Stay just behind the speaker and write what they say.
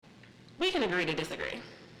We can agree to disagree.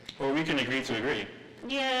 Or we can agree to agree.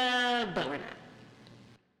 Yeah, but we're not.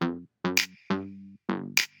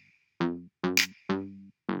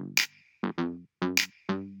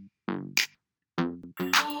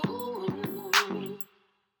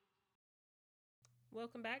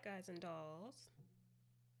 Welcome back, guys and dolls.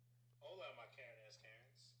 Hola, my Karen ass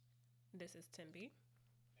Karens. This is Timby,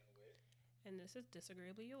 And with and this is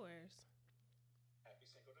Disagreeably Yours. Happy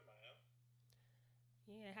Cinco de Mayo.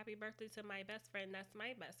 Yeah, happy birthday to my best friend. That's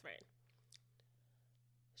my best friend.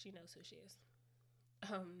 She knows who she is.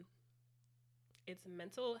 Um, it's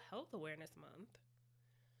Mental Health Awareness Month,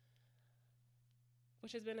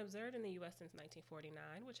 which has been observed in the U.S. since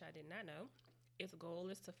 1949, which I did not know. Its goal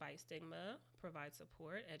is to fight stigma, provide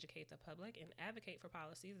support, educate the public, and advocate for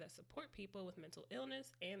policies that support people with mental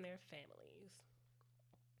illness and their families.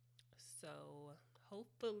 So,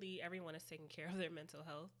 hopefully, everyone is taking care of their mental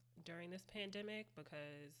health during this pandemic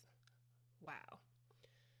because, wow.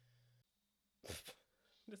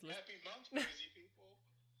 This list. Happy month, crazy people.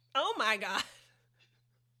 Oh my God.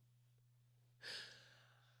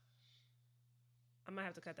 I might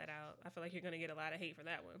have to cut that out. I feel like you're going to get a lot of hate for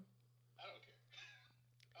that one. I don't care.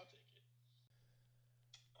 I'll take it.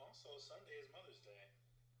 Also, Sunday is Mother's Day.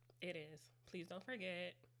 It is. Please don't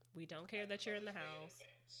forget. We don't care Happy that you're in the Mother's Day house.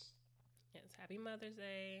 advance. Yes, happy Mother's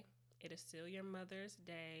Day. It is still your Mother's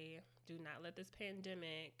Day. Do not let this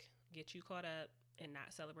pandemic get you caught up in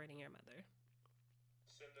not celebrating your mother.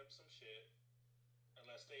 Send them some shit.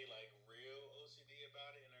 Unless they like real OCD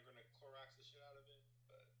about it and are gonna Clorox the shit out of it.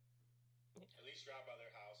 But at least drop by their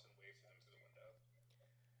house and wave to them through the window.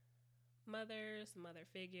 Mothers, mother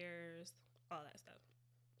figures, all that stuff.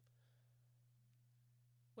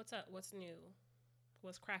 What's up? What's new?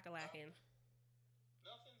 What's crack-a-lacking?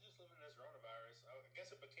 Nothing, just living in this coronavirus. I guess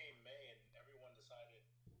it became May and everyone decided,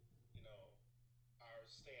 you know, our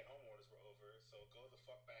stay-at-home orders were over, so go the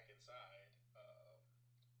fuck back inside.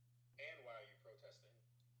 And why are you protesting?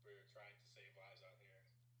 We're trying to save lives out here.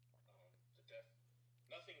 The death,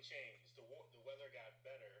 nothing changed. The weather got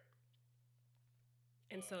better,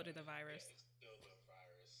 And so did the virus. yeah, still the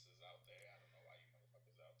virus is out there. I don't know why you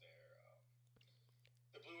motherfuckers out there.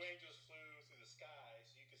 The Blue Angels flew through the sky,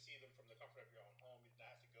 so you could see them from the comfort of your own home. You didn't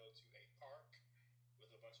have to go to a park with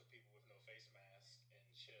a bunch of people with no face mask and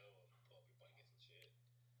chill and pull up your blankets and shit.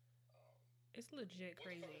 It's legit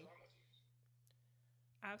What the fuck crazy. is wrong with you?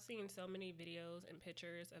 I've seen so many videos and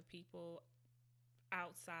pictures of people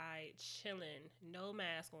outside chilling, no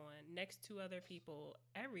mask on, next to other people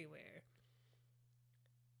everywhere.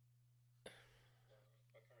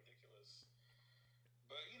 Fucking ridiculous.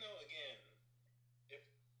 But you know, again, if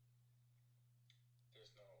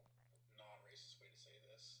there's no non-racist way to say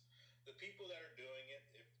this, the people that are doing it,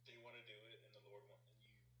 if they want to do it, and the Lord want,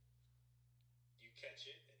 and you catch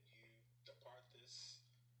it, and you depart this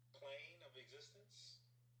plane of existence.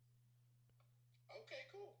 Okay,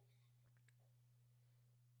 cool.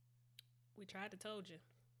 We tried to told you.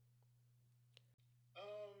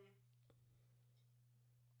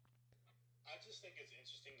 I just think it's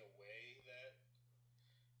interesting the way that.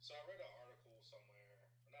 So I read an article somewhere,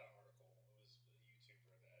 not an article. It was a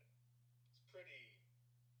YouTuber that is pretty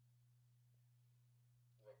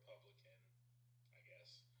Republican, I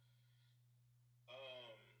guess.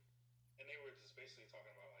 Um, and they were just basically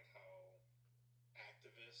talking about like how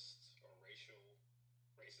activists or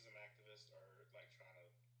racism activists are like trying to.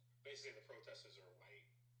 Basically, the protesters are white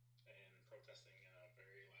and protesting in a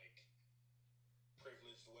very like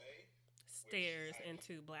privileged way. Stares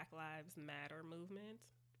into Black Lives Matter movement.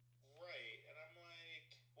 Right, and I'm like,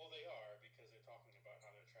 well, they are because they're talking about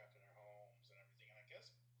how they're trapped in their homes and everything. And I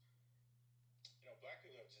guess, you know, black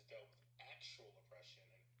people have just dealt with actual oppression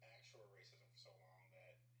and actual racism for so long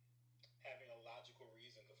that having a logical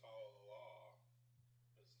reason to follow the law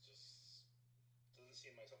is just doesn't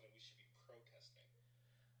seem like something we should be protesting.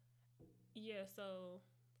 Yeah, so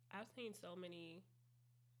I've seen so many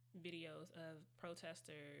videos of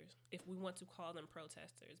protesters, if we want to call them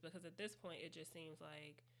protesters, because at this point it just seems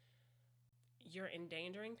like you're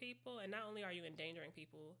endangering people. And not only are you endangering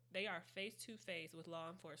people, they are face to face with law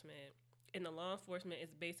enforcement, and the law enforcement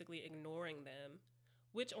is basically ignoring them.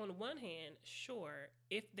 Which, on one hand, sure,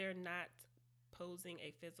 if they're not posing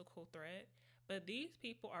a physical threat, but these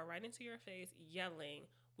people are right into your face yelling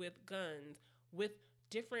with guns, with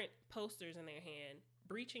different posters in their hand,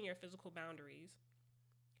 breaching your physical boundaries.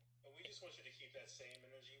 And we just want you to keep that same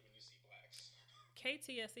energy when you see blacks.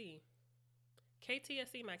 KTSE.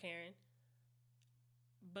 KTSE, my Karen.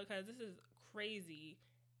 Because this is crazy.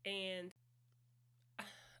 And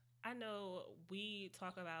I know we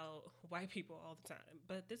talk about white people all the time,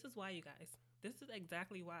 but this is why, you guys. This is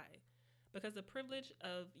exactly why. Because the privilege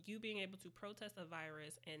of you being able to protest a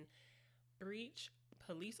virus and breach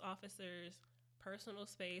police officers' personal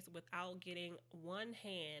space without getting one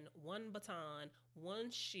hand, one baton, one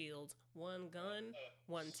shield, one gun,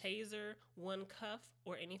 one taser, one cuff,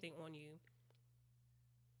 or anything on you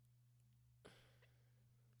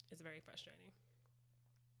is very frustrating.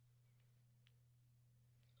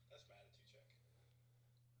 That's mad at you, Chuck.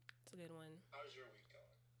 It's a good one. How's your week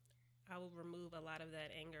going? I will remove a lot of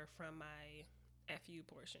that anger from my FU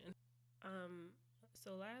portion.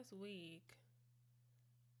 So last week,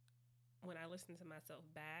 when I listened to myself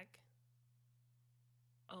back,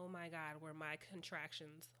 oh my God, were my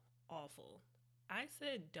contractions awful. I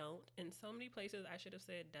said don't in so many places. I should have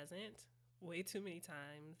said doesn't way too many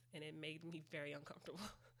times, and it made me very uncomfortable.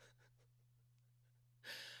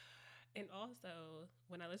 And also,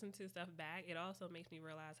 when I listen to stuff back, it also makes me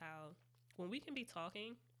realize how when we can be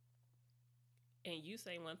talking and you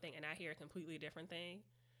say one thing and I hear a completely different thing.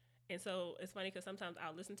 And so it's funny because sometimes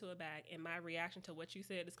I'll listen to it back and my reaction to what you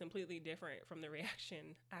said is completely different from the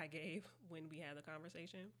reaction I gave when we had the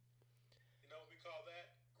conversation. You know what we call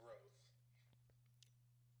that? Growth.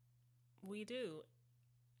 We do.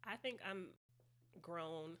 I think I'm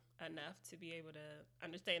grown enough to be able to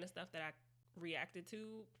understand the stuff that I reacted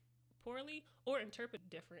to poorly or interpret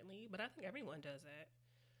differently, but I think everyone does that.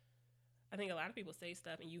 I think a lot of people say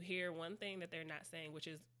stuff and you hear one thing that they're not saying, which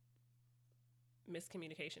is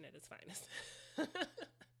miscommunication at its finest.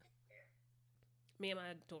 Me and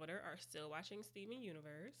my daughter are still watching Steven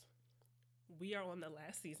Universe. We are on the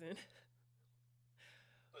last season.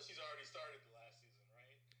 But she's already started the last season,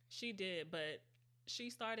 right? She did, but she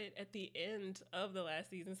started at the end of the last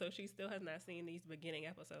season, so she still has not seen these beginning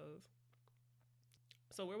episodes.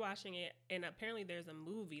 So we're watching it, and apparently there's a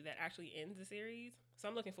movie that actually ends the series.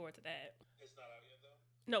 So I'm looking forward to that. It's not out yet, though?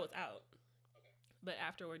 No, it's out. Okay. But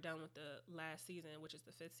after we're done with the last season, which is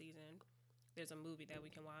the 5th season, there's a movie that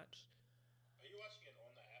we can watch. Are you watching it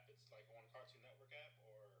on the app? It's like on Cartoon Network app,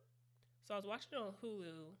 or? So I was watching it on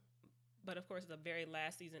Hulu, but of course the very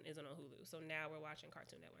last season isn't on Hulu. So now we're watching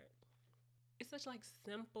Cartoon Network. It's such like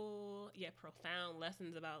simple yet profound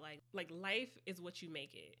lessons about like life is what you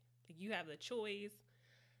make it. Like you have the choice,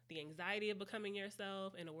 the anxiety of becoming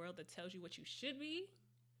yourself in a world that tells you what you should be.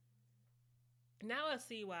 Now I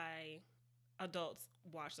see why adults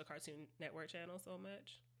watch the Cartoon Network channel so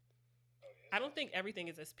much. Oh, yeah. I don't think everything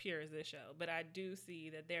is as pure as this show, but I do see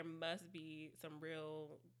that there must be some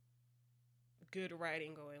real good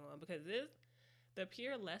writing going on because the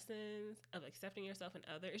pure lessons of accepting yourself and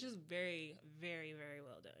others, it's just very, very, very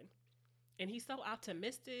well done. And he's so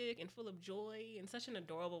optimistic and full of joy in such an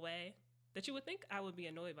adorable way that you would think I would be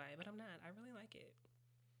annoyed by it, but I'm not. I really like it.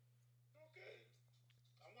 Oh, good.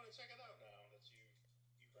 I want to check it out now that you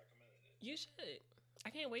recommended it. You should. I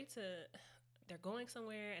can't wait to... They're going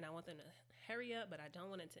somewhere, and I want them to hurry up, but I don't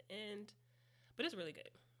want it to end. But it's really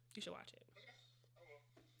good. You should watch it. Okay. I will.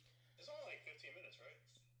 It's only like 15 minutes, right?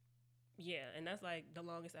 Yeah, and that's like the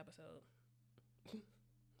longest episode.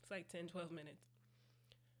 It's like 10, 12 minutes.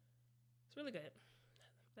 It's really good.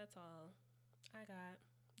 That's all I got.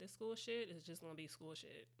 This school shit is just going to be school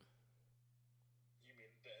shit. You mean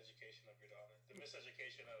the education of your daughter? The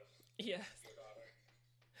miseducation of Yes. your daughter?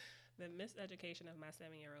 The miseducation of my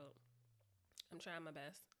 7-year-old. I'm trying my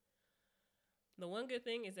best. The one good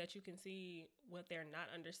thing is that you can see what they're not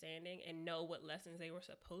understanding and know what lessons they were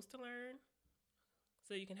supposed to learn.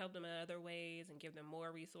 So you can help them in other ways and give them more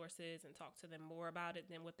resources and talk to them more about it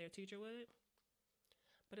than what their teacher would.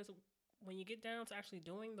 But it's when you get down to actually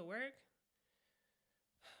doing the work,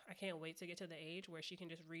 I can't wait to get to the age where she can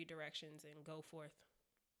just read directions and go forth.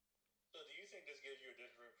 So do you think this gives you a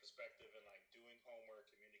different perspective in like doing homework,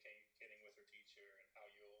 communicating with her teacher, and how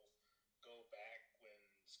you'll go back when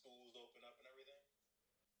schools open up and everything?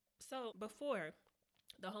 So before,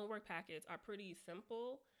 the homework packets are pretty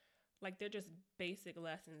simple. Like they're just basic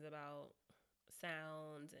lessons about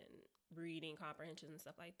sounds and reading comprehension and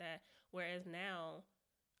stuff like that. Whereas now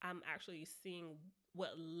I'm actually seeing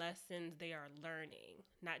what lessons they are learning,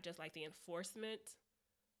 not just like the enforcement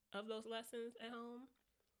of those lessons at home.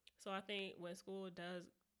 So I think when school does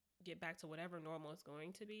get back to whatever normal it's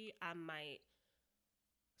going to be, I might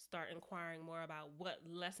start inquiring more about what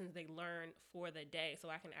lessons they learn for the day so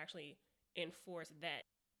I can actually enforce that.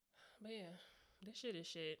 But yeah, this shit is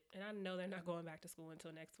shit. And I know they're not going back to school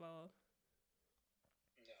until next fall.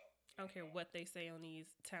 No. I don't care what they say on these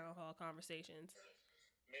town hall conversations.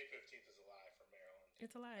 May 15th is a lie for Maryland.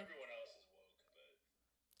 It's a lie. Everyone else is woke, but...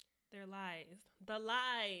 They're lies. The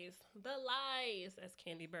lies. The lies, as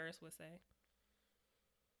Candy Burris would say.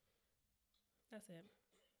 That's it.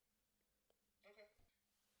 Okay.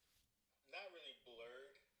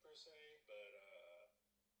 say, but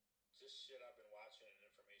just shit I've been watching and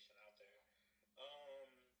information out there. Um,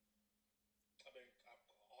 I've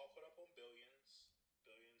all put up on Billions.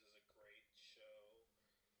 Billions is a great show.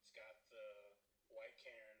 It's got the white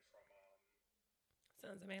Karen from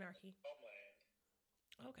Sons of Anarchy. Homeland.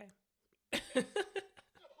 Okay.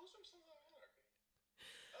 No, who's from Sons of Anarchy?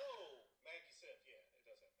 Oh, Maggie Seth. Yeah, it does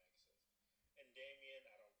have Maggie Seth. And Damien,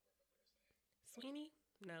 I don't remember his name. Sweeney?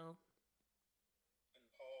 No. And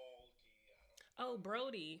Paul G. I don't know. Oh,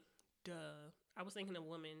 Brody. Duh. I was thinking of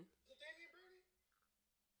woman. Is it Damien Brody?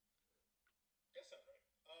 That sounds right.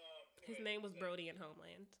 His Anyway, name was Brody in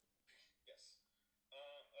Homeland. Yes.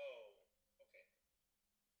 Oh, okay.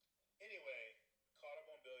 Anyway, caught up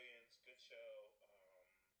on Billions. Good show.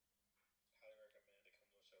 Highly recommend it.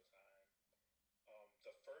 Comes on Showtime.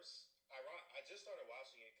 The first, I just started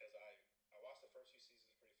watching it because I watched the first few seasons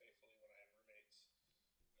pretty faithfully when I had roommates.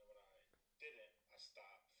 And when I didn't, I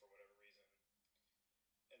stopped for whatever reason.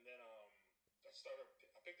 And then I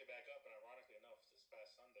picked it back up, and ironically enough, this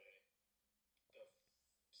past Sunday, the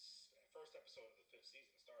first episode of the 5th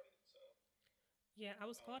season started. So Yeah, I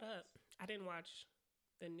was caught up. I didn't watch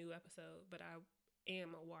the new episode, but I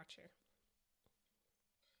am a watcher.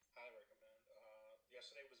 highly recommend.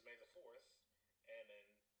 Yesterday was May the 4th, and then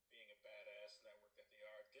being a badass network that they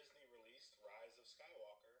are, Disney released Rise of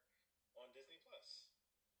Skywalker on Disney Plus.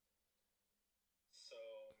 So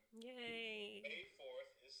Yay. May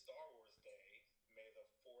 4th is Star Wars Day. May the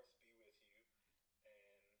 4th be with you. And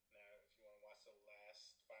now, if you want to watch the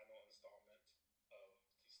last final installment of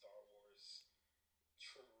the Star Wars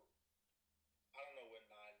true, I don't know what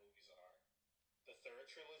 9 movies are. The third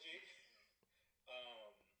trilogy.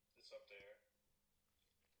 It's up there.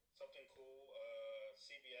 Something cool.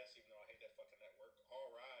 CBS, even though I hate that fucking network,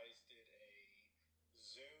 All Rise did a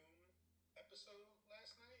Zoom episode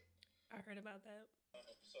last night. I heard about that.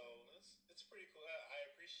 So it's pretty cool. I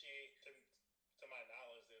appreciate, to my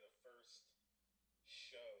knowledge, they're the first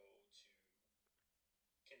show to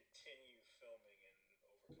continue filming and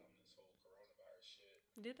overcome this whole coronavirus shit.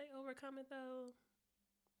 Did they overcome it though?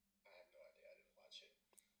 I have no idea. I didn't watch it.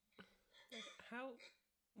 How?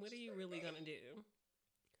 What are you really gonna do?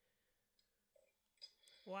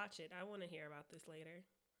 Watch it. I want to hear about this later.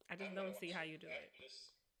 I just don't see how you do it.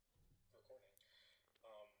 This recording.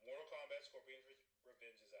 Mortal Kombat Scorpion's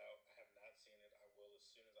Revenge is out. I have not seen it. I will as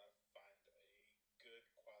soon as I find a good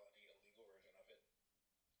quality illegal version of it.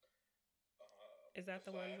 Is that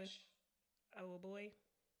the one with Oh Boy?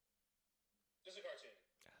 It's a cartoon.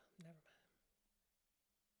 Oh, never mind.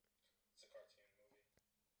 It's a cartoon movie,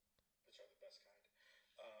 which are the best kind.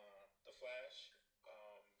 The Flash.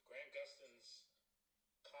 Grant Gustin's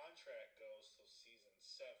contract goes till season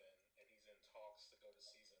 7, and he's in talks to go to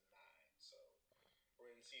season 9. So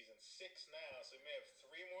we're in season 6 now, so we may have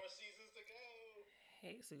 3 more seasons to go.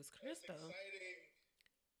 Jesus That's Cristo. exciting.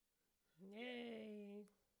 Yay.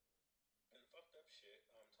 And fucked up shit.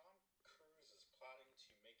 Tom Cruise is plotting to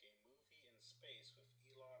make a movie in space with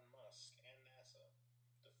Elon Musk and NASA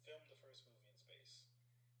to film the first movie in space.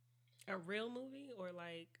 A real movie or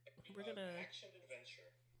like we're gonna action adventure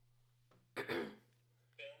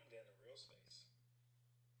filmed in real space.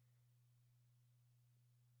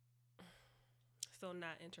 So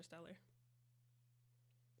not Interstellar.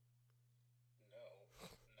 No,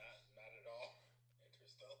 not at all.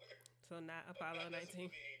 Interstellar. So not Apollo That's 19. a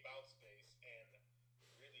movie about space and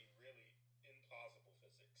really, really implausible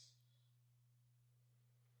physics.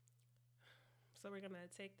 So we're gonna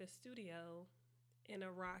take the studio in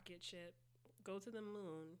a rocket ship, go to the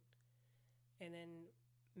moon, and then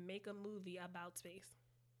make a movie about space.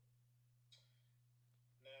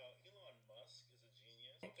 Now, Elon Musk is a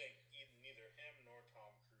genius. I don't think neither him nor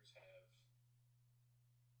Tom Cruise have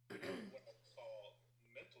what I call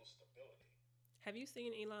mental stability. Have you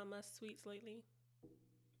seen Elon Musk tweets lately?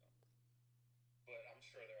 But I'm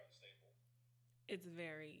sure they're unstable. It's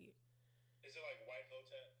very Is it like White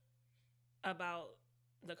Hotep? about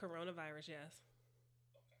the coronavirus, yes.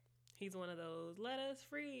 Okay. He's one of those, let us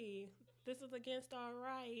free. This is against our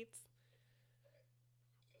rights. Right.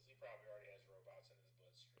 Because he probably already has robots in his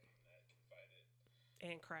bloodstream that can fight it.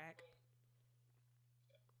 And crack.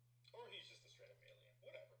 Yeah. Or he's just a straight up alien.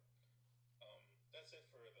 Whatever. That's it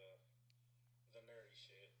for the nerdy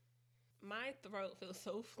shit. My throat feels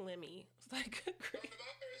so phlegmy. It's like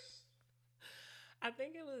Coronavirus! I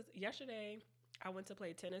think it was yesterday. I went to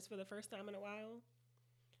play tennis for the first time in a while.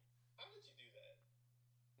 How did you do that?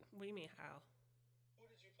 What do you mean, how? Who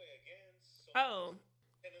did you play against? So Oh.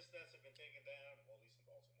 Tennis nets have been taken down, well, at least in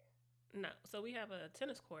Baltimore. No. So we have a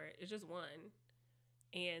tennis court. It's just one.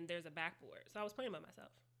 And there's a backboard. So I was playing by myself.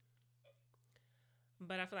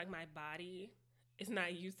 but I feel like my body is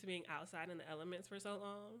not used to being outside in the elements for so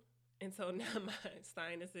long. And so now my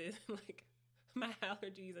sinuses, like my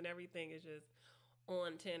allergies and everything is just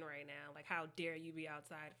on 10 right now. Like, how dare you be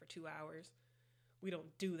outside for 2 hours? We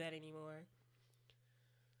don't do that anymore.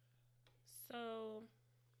 So,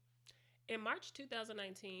 in March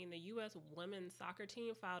 2019, the U.S. women's soccer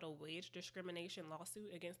team filed a wage discrimination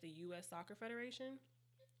lawsuit against the U.S. Soccer Federation.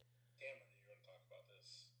 Damn it, you're going to talk about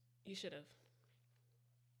this. You should have.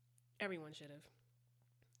 Everyone should have.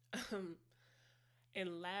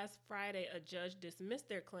 And last Friday, a judge dismissed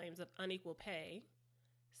their claims of unequal pay,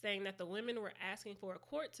 saying that the women were asking for a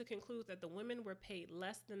court to conclude that the women were paid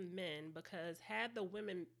less than men because had the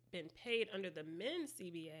women been paid under the men's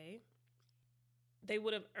CBA, they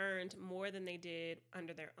would have earned more than they did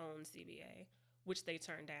under their own CBA, which they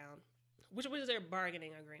turned down, which was their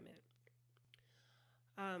bargaining agreement.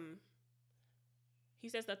 He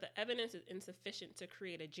says that the evidence is insufficient to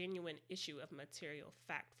create a genuine issue of material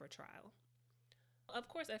fact for trial. Of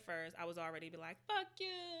course, at first, I was already be like, fuck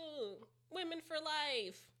you, women for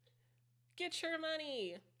life, get your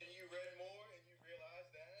money. And you read more and you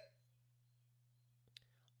realized that?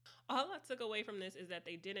 All I took away from this is that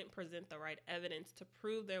they didn't present the right evidence to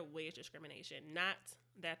prove their wage discrimination, not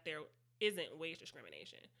that there isn't wage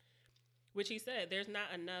discrimination. Which he said, there's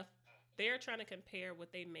not enough. They're trying to compare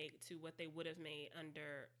what they make to what they would have made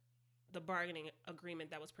under the bargaining agreement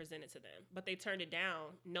that was presented to them. But they turned it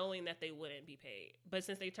down knowing that they wouldn't be paid. But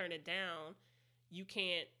since they turned it down, you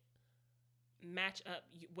can't match up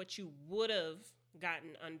what you would have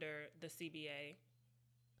gotten under the CBA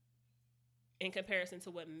in comparison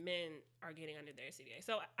to what men are getting under their CBA.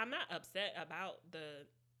 So I'm not upset about the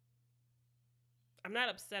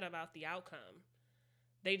outcome.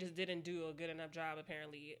 They just didn't do a good enough job,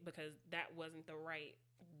 apparently, because that wasn't the right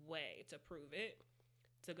way to prove it,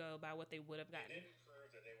 to go by what they would have gotten. They didn't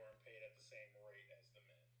prove that they weren't paid at the same rate as the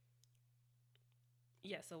men.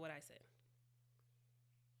 Yeah, so what I said.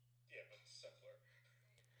 Yeah, but simpler.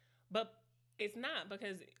 But it's not,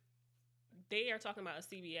 because they are talking about a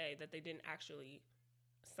CBA that they didn't actually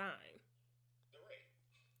sign. The rate.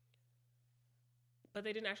 But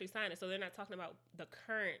they didn't actually sign it, so they're not talking about the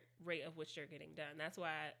current rate of which they're getting done. That's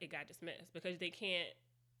why it got dismissed, because the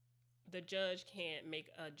judge can't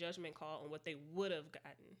make a judgment call on what they would have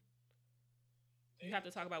gotten. You have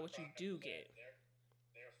to talk about what you do get.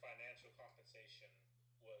 Their financial compensation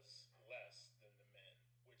was less than the men,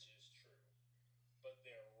 which is true. But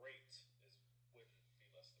their rate wouldn't be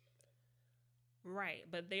less than the men. Right,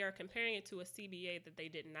 but they are comparing it to a CBA that they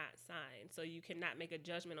did not sign. So you cannot make a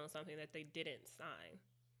judgment on something that they didn't sign.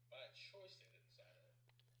 By choice, they didn't sign it.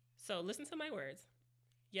 So listen to my words.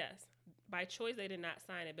 Yes, by choice they did not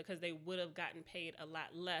sign it because they would have gotten paid a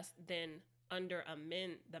lot less than under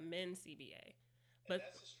the men's CBA. But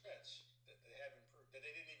that's a stretch that they haven't proved, that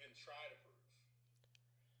they didn't even try to prove.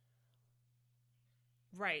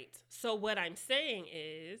 Right. So what I'm saying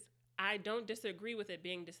is, I don't disagree with it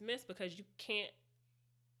being dismissed, because you can't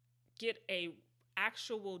get a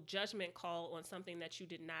actual judgment call on something that you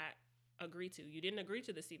did not agree to. You didn't agree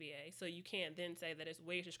to the CBA, so you can't then say that it's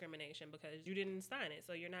wage discrimination because you didn't sign it.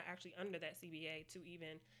 So you're not actually under that CBA to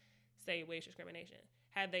even say wage discrimination.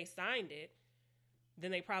 Had they signed it,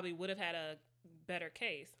 then they probably would have had a better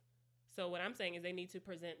case. So what I'm saying is they need to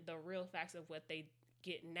present the real facts of what they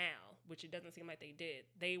get now, which it doesn't seem like they did.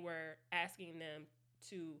 They were asking them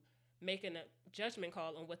to make a judgment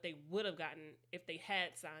call on what they would have gotten if they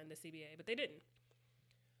had signed the CBA, but they didn't.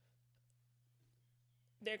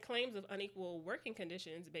 Their claims of unequal working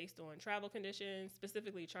conditions based on travel conditions,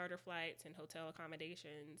 specifically charter flights and hotel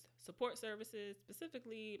accommodations, support services,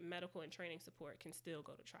 specifically medical and training support, can still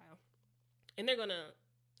go to trial. And they're going to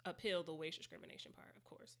appeal the wage discrimination part, of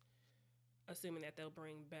course, assuming that they'll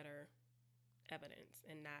bring better evidence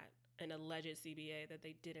and not an alleged CBA that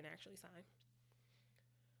they didn't actually sign.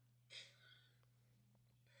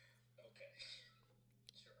 Okay.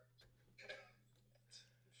 Sure. sure that'll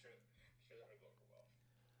go over well.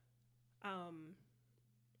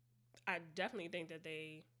 I definitely think that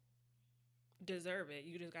they deserve it.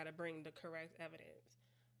 You just got to bring the correct evidence.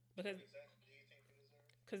 Because what exactly do you think they deserve?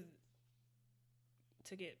 Because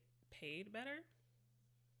to get paid better,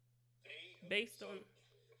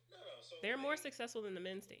 they're more successful than the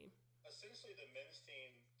men's team. Essentially, the men's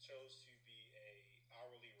team chose to be a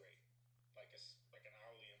hourly rate, like an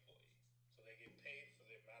hourly employee, so they get paid for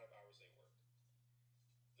the amount of hours they work.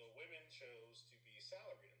 The women chose to be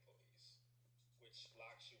salaried employees, which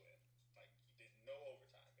locks you in, like you did no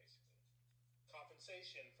overtime, basically.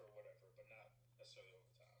 Compensation for whatever, but not necessarily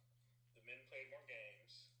overtime. The men played more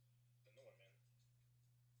games than the women,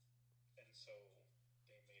 and so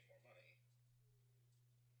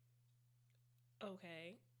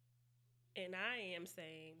Okay. And I am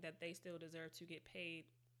saying that they still deserve to get paid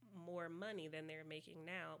more money than they're making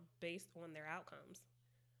now based on their outcomes.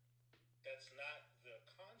 That's not the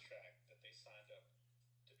contract that they signed up.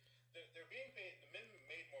 To. They're being paid. The men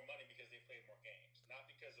made more money because they played more games, not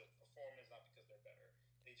because of performance, not because they're better.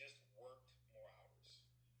 They just worked more hours.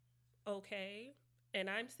 Okay. And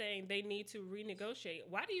I'm saying they need to renegotiate.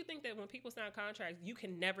 Why do you think that when people sign contracts, you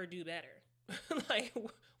can never do better? Like,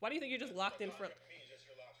 why do you think you're just That's what locked a in contract means. Just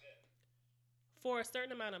you're locked in. for a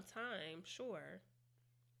certain amount of time? Sure.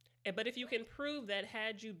 But if you Right. can prove that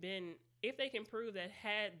had you been, if they can prove that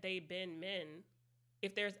had they been men,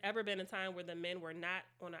 if there's ever been a time where the men were not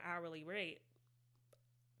on an hourly rate,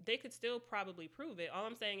 they could still probably prove it. All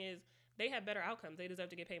I'm saying is they have better outcomes. They deserve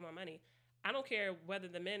to get paid more money. I don't care whether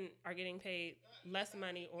the men are getting paid It's less not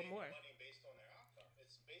money getting or paid more more. money based on their outcome.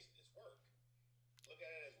 It's work. Look at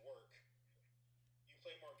it as work. You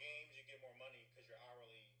play more games, you get more money because your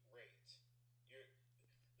hourly rate. You're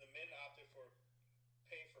the men opted for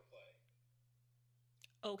pay for play.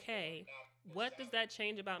 They don't Okay. opt for What does salary. that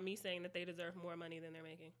change about me saying that they deserve more money than they're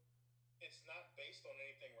making? It's not based on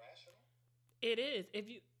anything rational. It is. If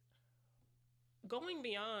you going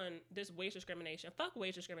beyond this wage discrimination, fuck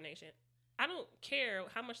wage discrimination. I don't care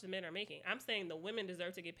how much the men are making. I'm saying the women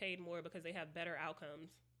deserve to get paid more because they have better outcomes.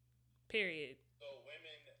 Period. So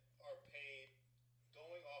women are paid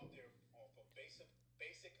going off of basic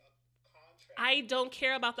contract. I don't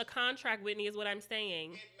care about the contract, Whitney, is what I'm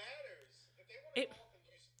saying. It matters. If they want to It go off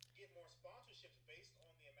and get more sponsorships based on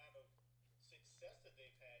the amount of success that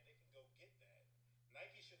they've had, they can go get that.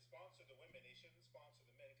 Nike should sponsor the women. They shouldn't sponsor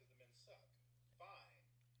the men because the men suck. Fine.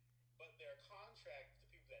 But their contract, the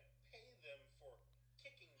people that pay them for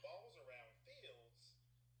kicking balls around fields,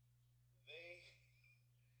 they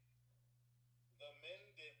the men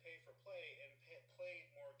did pay for play and played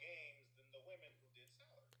more games than the women who did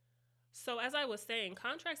salary. So as I was saying,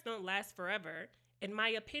 contracts don't last forever. And my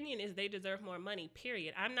opinion is they deserve more money,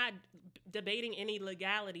 period. I'm not debating any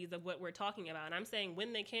legalities of what we're talking about. I'm saying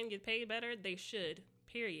when they can get paid better, they should,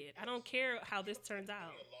 period. I don't care how this turns You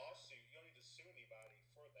out. don't need a lawsuit. You don't need to sue anybody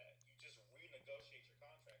for that. You just renegotiate your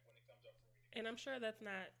contract when it comes up for And I'm renegotiation. sure that's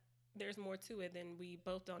not, there's more to it than we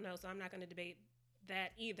both don't know. So I'm not going to debate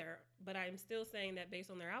that either. But I'm still saying that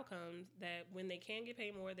based on their outcomes, that when they can get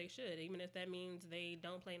paid more, they should, even if that means they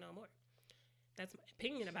don't play no more. That's my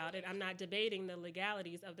opinion about it. I'm not debating the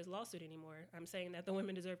legalities of this lawsuit anymore. I'm saying that the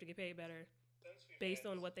women deserve to get paid better Since we've based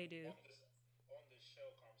had on what they do. on this show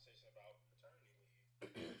conversation about paternity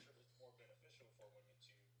leave, I'm sure it's more beneficial for women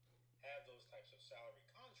to have those types of salary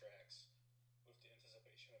contracts with the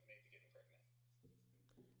anticipation of maybe getting pregnant.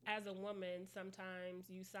 As a woman, sometimes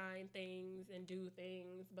you sign things and do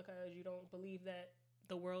things because you don't believe that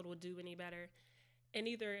the world will do any better. In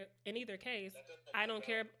either case, That doesn't I don't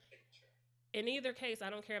care. invalidate the signature. In either case, I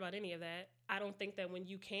don't care about any of that. I don't think that when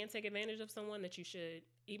you can take advantage of someone that you should,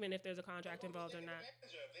 even if there's a But contract what was involved or taken not.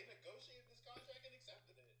 advantage of? They negotiated this contract and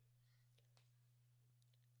accepted it.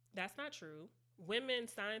 That's not true. Women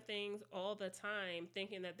sign things all the time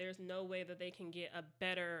thinking that there's no way that they can get a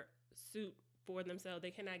better suit for themselves.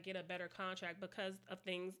 They cannot get a better contract because of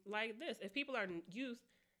things like this. If people are used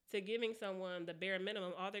to giving someone the bare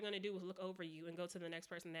minimum, all they're going to do is look over you and go to the next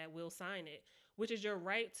person that will sign it, which is your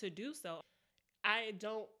right to do so. I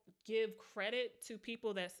don't give credit to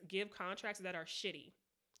people that give contracts that are shitty.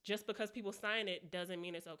 Just because people sign it doesn't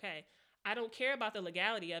mean it's okay. I don't care about the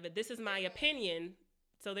legality of it. This is my They're not. opinion,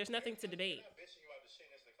 so there's They're nothing to not. They're debate. not bitching about the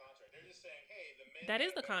shittiness of the contract. They're just saying, hey, the men That is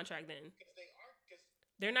get the a better contract then. because they are because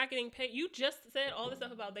They're not getting paid. You just said all this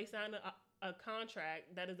stuff about they signed a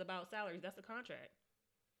contract that is about salaries. That's a contract.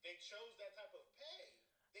 they chose that type of pay.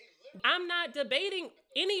 They literally I'm not debating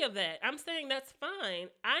any of that. I'm saying that's fine.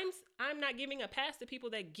 I'm not giving a pass to people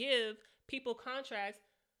that give people contracts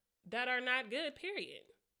that are not good, period.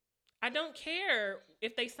 I don't care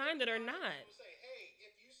if they signed it or not. People say, hey,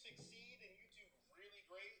 if you succeed and you do really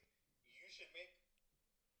great, you should make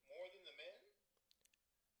more than the men.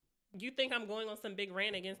 You think I'm going on some big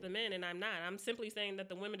rant against the men, and I'm not. I'm simply saying that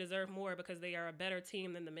the women deserve more because they are a better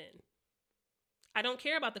team than the men. I don't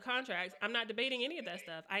care about the contracts. I'm not debating any of that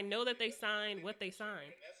stuff. I know that they signed what they signed.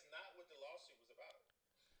 And that's not what the lawsuit was about.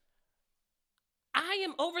 I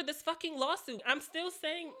am over this fucking lawsuit. I'm still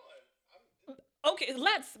saying, Done. okay,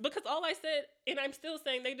 let's, because all I said, and I'm still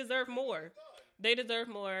saying they deserve more. Done. They deserve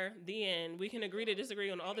more. The end. We can agree to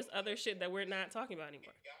disagree on all this other shit that we're not talking about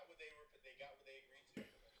anymore. They got what they were. They got what they agreed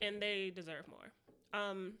to. And they deserve more.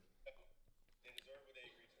 They deserve what they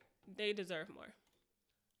agreed to. They deserve more.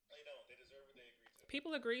 They don't. They deserve what they agreed to.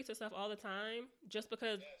 People agree to stuff all the time just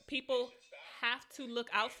because Yes, people they should stop. have to look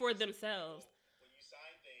out for themselves.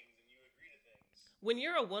 When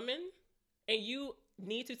you're a woman and you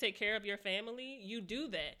need to take care of your family, you do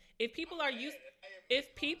that. If people are used,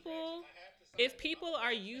 if people, if people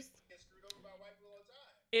are used,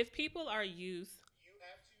 if people are used, You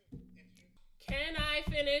have to. If you can I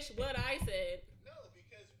finish what I said? no,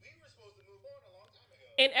 because we were supposed to move on a long time ago.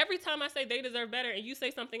 And every time I say they deserve better and you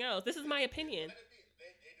say something else, this is my opinion. Let it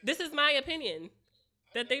be. This is my opinion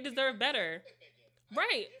that they deserve better.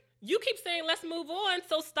 Right. You keep saying let's move on,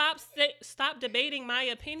 so stop debating my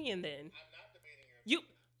opinion then. I'm not debating your. You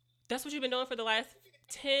that's what you've been doing for the last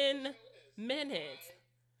 10 minutes.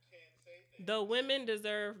 I can say things. The women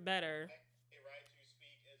deserve better. A right to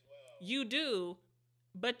speak as well. You do.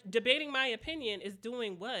 But debating my opinion is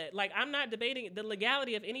doing what? Like, I'm not debating the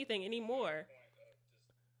legality of anything anymore.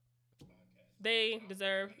 They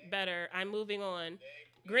deserve better. I'm moving on.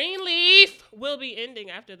 Greenleaf will be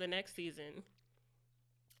ending after the next season.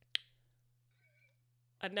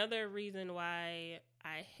 Another reason why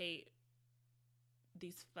I hate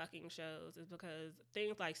these fucking shows is because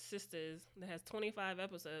things like Sisters that has 25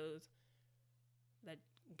 episodes that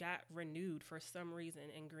got renewed for some reason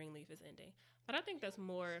and Greenleaf is ending. But I think that's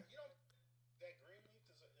more. You know, that Greenleaf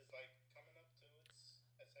is like coming up to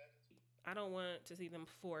its head. I don't want to see them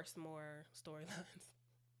force more storylines.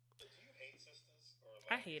 Do you hate Sisters?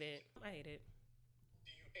 Or I hate it. I hate it.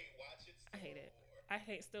 Do you hate Watch It? I hate it. I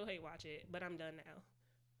still hate Watch It, but I'm done now.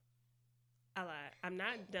 I lied. I'm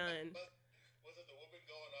not done. Was it the woman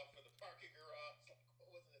going off for the parking garage? Like,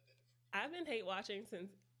 what was it? I've been hate watching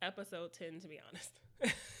since episode 10, to be honest.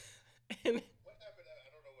 And What happened? I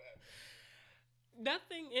don't know what happened.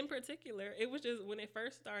 nothing in particular. It was just when it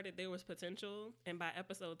first started, there was potential, and by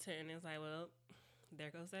episode 10, it's like, well,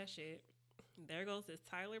 there goes that shit. There goes this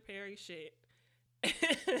Tyler Perry shit.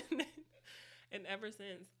 And ever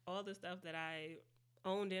since, all the stuff that I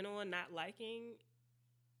owned in on not liking,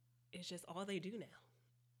 it's just all they do now.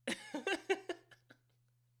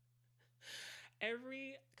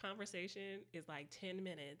 Every conversation is like 10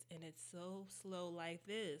 minutes, and it's so slow like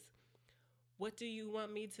this. What do you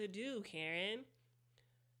want me to do, Karen?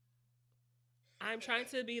 I'm trying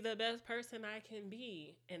to be the best person I can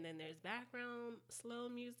be. And then there's background slow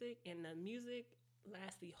music, and the music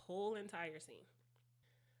lasts the whole entire scene.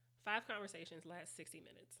 5 conversations last 60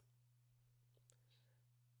 minutes.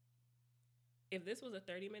 If this was a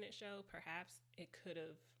 30-minute show, perhaps it could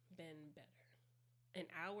have been better. An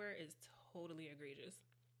hour is totally egregious.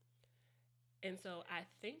 And so I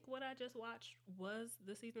think what I just watched was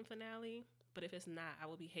the season finale, but if it's not, I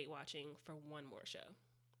will be hate watching for one more show.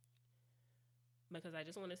 Because I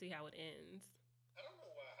just want to see how it ends. I don't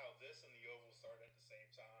know how this and the Oval started at the same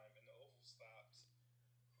time, and the Oval stopped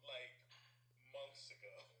like months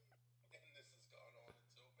ago, and this has gone on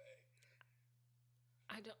until May.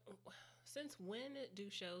 I don't. Since when do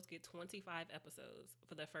shows get 25 episodes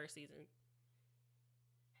for the first season?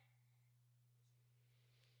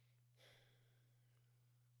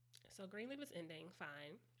 So Greenleaf is ending.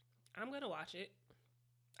 Fine. I'm going to watch it.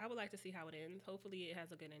 I would like to see how it ends. Hopefully it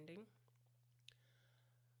has a good ending.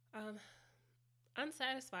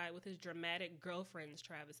 Unsatisfied with his dramatic girlfriend's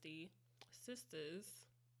travesty, Sisters,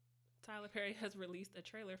 Tyler Perry has released a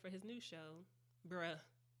trailer for his new show, Bruh.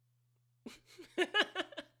 I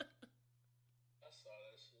saw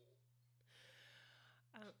that shit.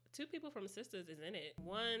 2 people from Sisters is in it.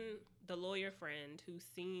 One, the lawyer friend who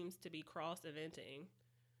seems to be cross-eventing.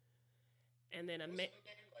 And then What's her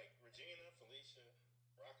name? Like Regina, Felicia,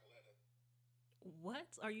 Rockaletta.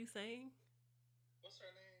 What are you saying? What's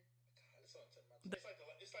her name? God, it's on tip of my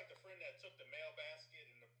tongue. It's like the friend that took the mail basket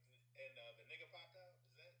and the nigga popped out.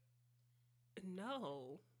 Is that?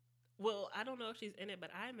 No. Well, I don't know if she's in it,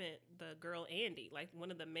 but I meant the girl Andy, like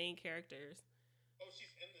one of the main characters. Oh,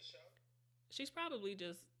 she's in the show? She's probably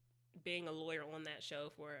just being a lawyer on that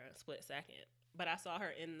show for a split second. But I saw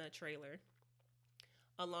her in the trailer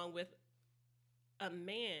along with a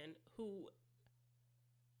man who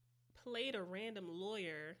played a random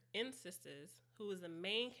lawyer in Sisters who was the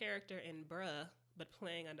main character in Bruh, but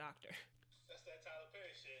playing a doctor. That's that Tyler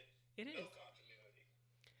Perry shit. It is. No continuity.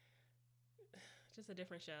 Just a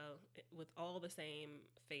different show with all the same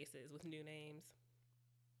faces with new names.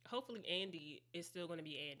 Hopefully Andy is still going to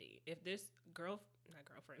be Andy. If this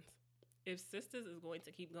if Sisters is going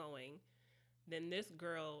to keep going, then this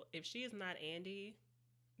girl, if she is not Andy,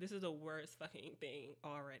 this is the worst fucking thing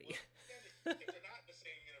already. Well, if they're not in the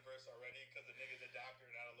same universe already because the nigga's a doctor,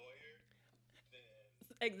 not a lawyer,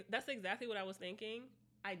 then... That's exactly what I was thinking.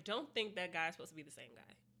 I don't think that guy's supposed to be the same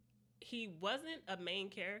guy. He wasn't a main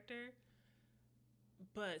character,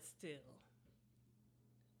 but still.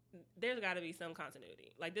 There's got to be some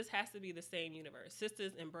continuity. Like, this has to be the same universe.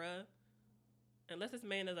 Sisters and Bruh, Unless this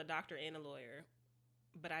man is a doctor and a lawyer.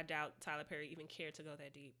 But I doubt Tyler Perry even cared to go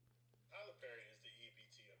that deep. Tyler Perry is the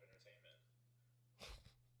EBT of entertainment.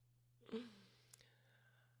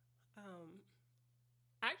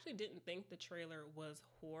 I actually didn't think the trailer was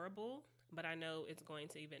horrible, but I know it's going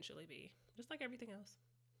to eventually be. Just like everything else.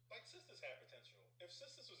 Like Sisters had potential. If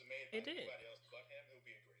Sisters was made by anybody else but him, it would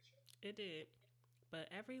be a great show. It did.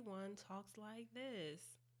 But everyone talks like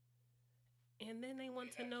this. And then they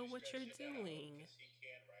want to know what you're doing. He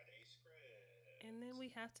can write a script. And then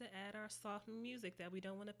we have to add our soft music that we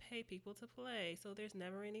don't want to pay people to play. So there's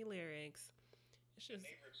never any lyrics. It's just,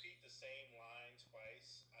 and they repeat the same line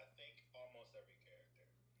twice, I think, almost every character.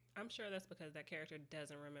 I'm sure that's because that character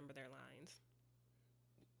doesn't remember their lines.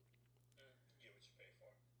 You get what you pay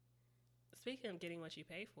for. Speaking of getting what you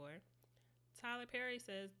pay for, Tyler Perry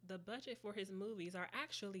says the budget for his movies are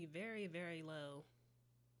actually very, very low.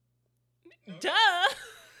 No, duh!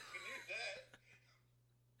 We knew that.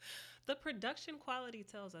 The production quality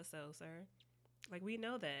tells us so, sir. Like, we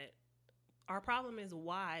know that. Our problem is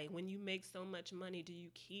why, when you make so much money, do you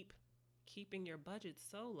keeping your budget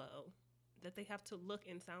so low that they have to look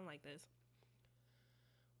and sound like this?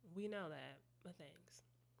 We know that, but thanks.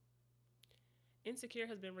 Insecure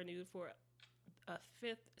has been renewed for a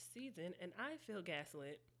 5th season, and I feel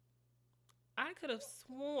gaslit. I could have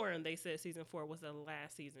sworn they said season 4 was the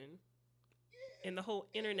last season. And the whole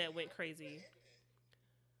internet went crazy.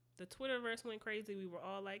 The Twitterverse went crazy. We were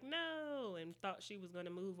all like, no, and thought she was going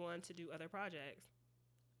to move on to do other projects.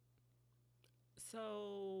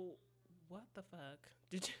 So, what the fuck?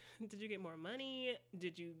 Did you get more money?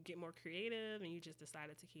 Did you get more creative and you just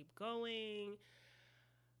decided to keep going?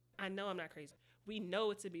 I know I'm not crazy. We know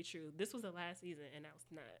it to be true. This was the last season, and that was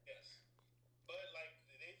not. Yes. But, like,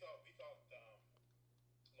 we thought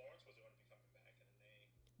Lawrence was going to be coming back,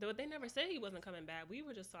 and then But they never said he wasn't coming back. We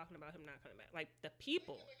were just talking about him not coming back. Like, the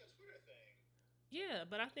people. Like a Twitter thing. Yeah,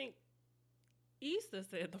 but I think Issa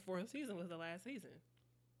said the 4th season was the last season.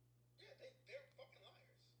 Yeah, they're fucking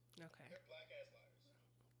liars. Okay. They're black-ass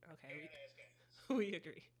liars. Okay. Karen-ass we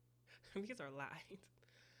agree. These are lies.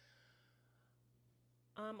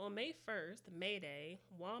 On May 1st, May Day,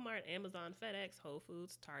 Walmart, Amazon, FedEx, Whole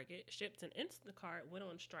Foods, Target, Shipt, and Instacart went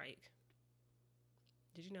on strike.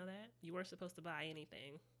 Did you know that? You weren't supposed to buy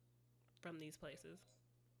anything from these places.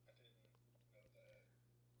 I didn't know that.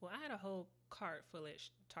 Well, I had a whole cart full at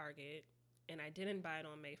Target, and I didn't buy it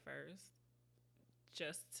on May 1st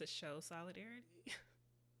just to show solidarity.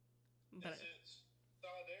 But is it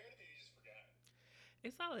solidarity or you just forgot?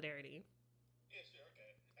 It's solidarity. Yeah, sure,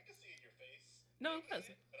 okay. I can see it in your face. No, it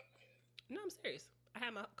wasn't. No, I'm serious. I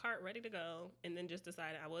had my cart ready to go and then just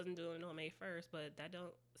decided I wasn't doing it on May 1st, but that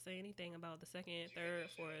don't say anything about the 2nd, 3rd,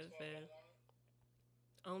 4th, 5th.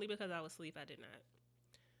 Only because I was asleep, I did not.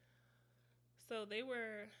 So they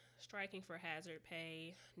were striking for hazard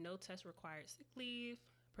pay, no test required sick leave,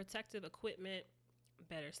 protective equipment,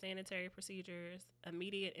 better sanitary procedures,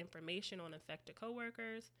 immediate information on infected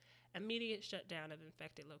coworkers, immediate shutdown of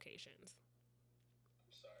infected locations.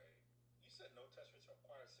 I'm sorry. You said no test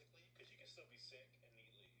required sick leave because you can still be sick and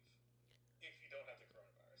need leave if you don't have the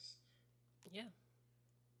coronavirus. Yeah.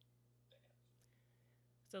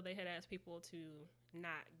 So they had asked people to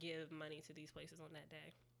not give money to these places on that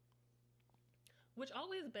day. Which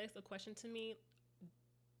always begs the question to me,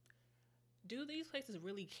 do these places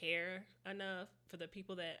really care enough for the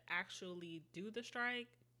people that actually do the strike,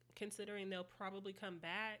 considering they'll probably come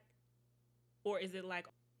back? Or is it like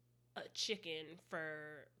a chicken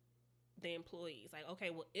for the employees? Like, okay,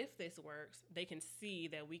 well, if this works, they can see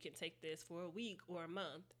that we can take this for a week or a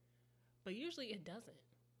month. But usually it doesn't.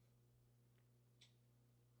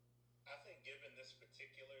 I think given this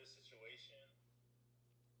particular situation,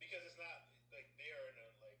 because it's not like they are in a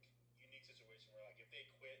like unique situation where like if they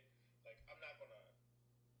quit, like I'm not gonna,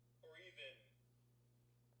 or even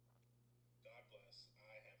God bless,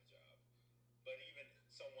 I have a job, but even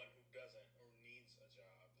someone who doesn't or needs a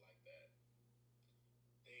job like that,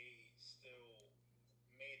 they still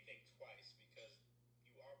may think twice because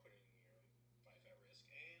you are putting your life at risk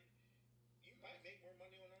and you might make more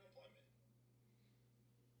money on unemployment.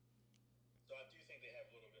 So I do think they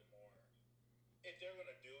have a little bit more. If they're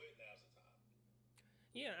going to do it, now's the time.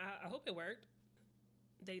 Yeah, I hope it worked.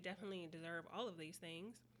 They definitely deserve all of these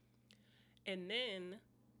things. And then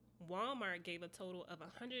Walmart gave a total of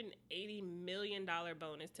 $180 million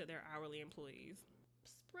bonus to their hourly employees.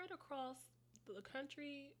 Spread across the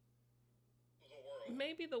country, The world.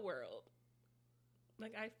 maybe the world.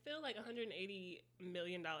 Like, I feel like $180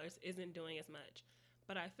 million isn't doing as much.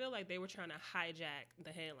 But I feel like they were trying to hijack the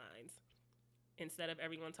headlines. Instead of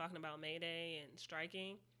everyone talking about May Day and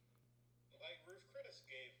striking. Like Ruth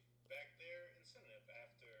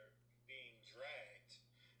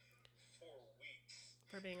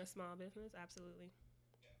For being a small business, absolutely.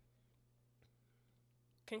 Yeah.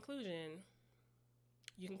 Conclusion.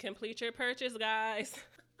 You can complete your purchase, guys.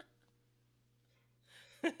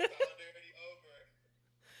 Solidarity over.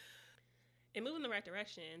 And moving in the right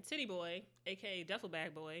direction, Titty Boy, aka Duffel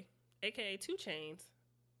Bag Boy, aka 2 Chainz,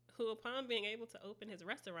 who upon being able to open his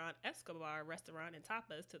restaurant, Escobar Restaurant and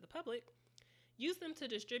Tapas, to the public, used them to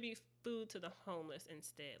distribute food to the homeless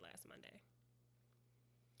instead last Monday.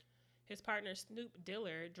 His partner Snoop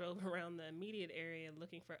Dillard drove around the immediate area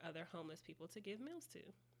looking for other homeless people to give meals to.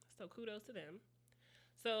 So kudos to them.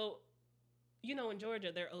 So, you know, in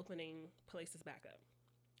Georgia, they're opening places back up.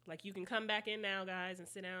 Like, you can come back in now, guys, and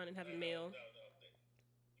sit down and have a meal. No.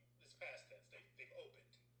 It's past tense. They've opened.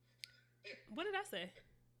 What did I say?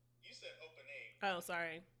 You said opening. Oh,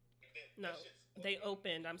 sorry. No, they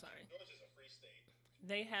opened. I'm sorry. Georgia's a free state.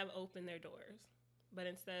 They have opened their doors. But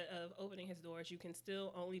instead of opening his doors, you can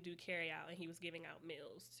still only do carry out, and he was giving out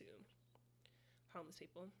meals to homeless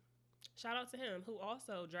people. Shout out to him, who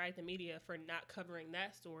also dragged the media for not covering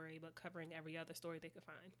that story, but covering every other story they could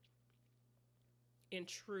find in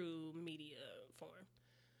true media form.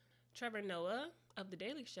 Trevor Noah of The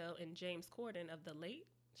Daily Show and James Corden of The Late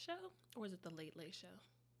Show? Or is it The Late Late Show?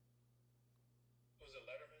 Was it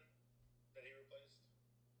Letterman that he replaced?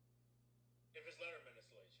 If it's Letterman, it's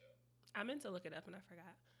The Late Show. I meant to look it up and I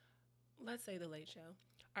forgot. Let's say The Late Show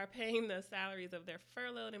are paying the salaries of their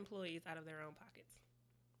furloughed employees out of their own pockets.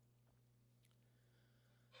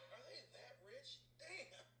 Are they that rich? Damn.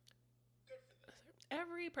 Good for them.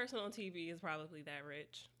 Every person on TV is probably that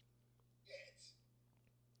rich. Yes.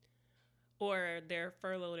 Or their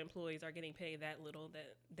furloughed employees are getting paid that little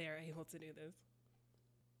that they're able to do this.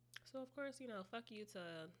 So, of course, you know, fuck you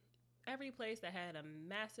to every place that had a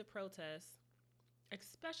massive protest,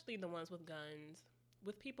 especially the ones with guns,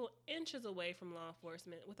 with people inches away from law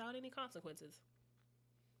enforcement without any consequences.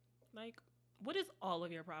 Like, what is all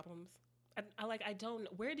of your problems? I don't.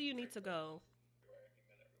 Where do you need to go?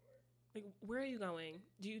 Like, where are you going?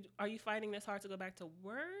 Are you finding this hard to go back to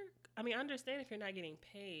work? I mean, I understand if you're not getting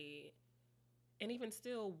paid. And even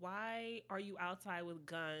still, why are you outside with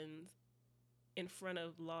guns in front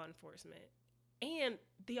of law enforcement? And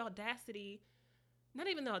the audacity, not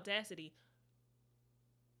even the audacity,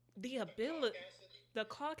 the ability, the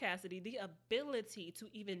caucasity, the ability to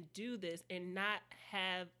even do this and not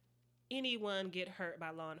have anyone get hurt by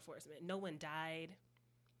law enforcement. No one died.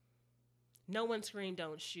 No one screamed,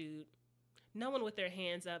 "Don't shoot." No one with their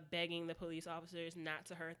hands up begging the police officers not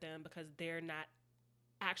to hurt them because they're not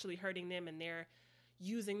actually hurting them and they're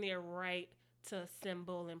using their right to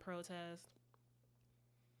assemble and protest.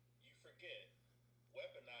 You forget,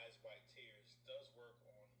 weaponized white tears does work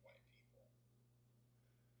on white people.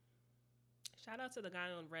 Shout out to the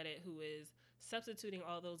guy on Reddit who is substituting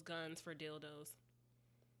all those guns for dildos.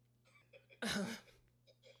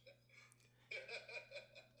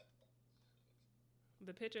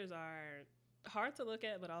 The pictures are hard to look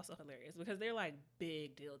at, but also hilarious because they're like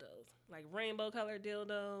big dildos, like rainbow colored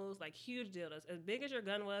dildos, like huge dildos. As big as your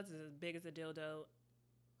gun was, is as big as a dildo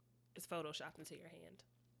is photoshopped into your hand.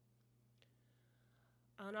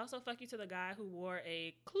 And also, fuck you to the guy who wore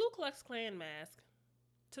a Ku Klux Klan mask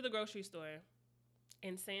to the grocery store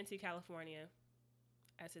in Santee, California,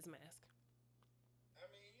 as his mask. I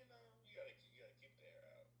mean, you know, you gotta keep the air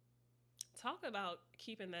out. Talk about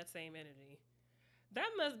keeping that same energy. That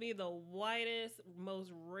must be the whitest,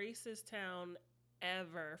 most racist town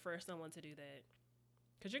ever for someone to do that.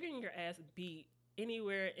 Because you're getting your ass beat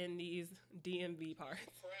anywhere in these DMV parts.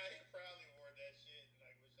 He proudly wore that shit and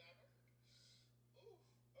like was shot. Ooh,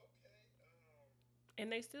 okay. And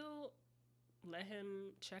they still let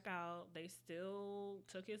him check out. They still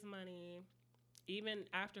took his money. Even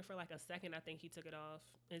after for like a second, I think he took it off.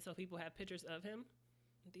 And so people have pictures of him.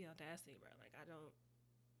 The audacity, bro. Like, I don't...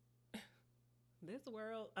 This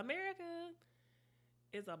world, America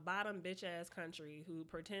is a bottom bitch ass country who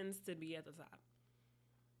pretends to be at the top.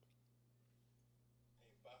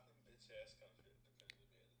 A bottom bitch ass country that pretends to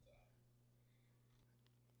be at the top.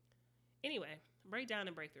 Anyway, breakdown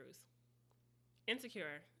and breakthroughs.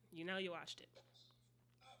 Insecure. You know you watched it.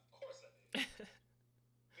 Of course I did.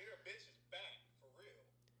 Mirror bitch is back for real.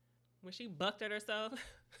 When she bucked at herself.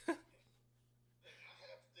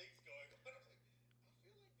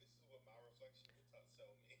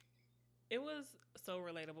 It was so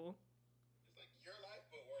relatable. It's like your life,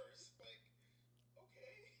 but worse. Like,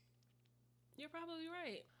 okay. You're probably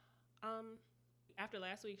right. After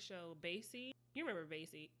last week's show, Basie, you remember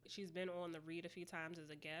Basie? She's been on The Read a few times as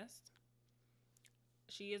a guest.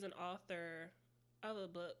 She is an author of a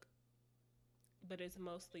book, but it's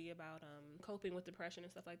mostly about coping with depression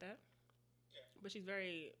and stuff like that. Yeah. But she's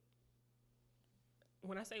very.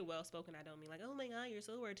 When I say well spoken, I don't mean like, oh my god, you're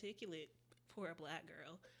so articulate for a black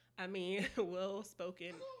girl. I mean well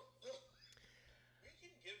spoken. We can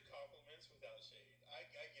give compliments without shade. I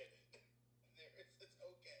get it. It's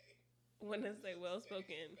okay. When I say well Safe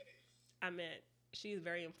spoken, space. I meant she's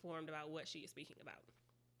very informed about what she is speaking about.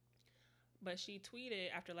 But she tweeted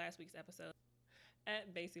after last week's episode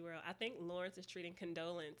at Basie World, I think Lawrence is treating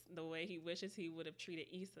Condolence the way he wishes he would have treated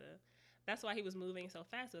Issa. That's why he was moving so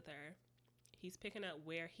fast with her. He's picking up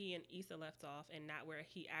where he and Issa left off and not where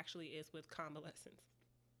he actually is with convalescence.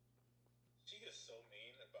 She is so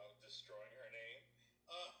mean about destroying her name.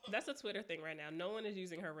 That's a Twitter thing right now. No one is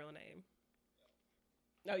using her real name.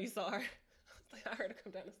 No, you saw her. I heard her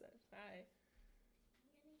come down the steps. Hi. I'm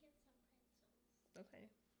gonna get some pretzels. Okay.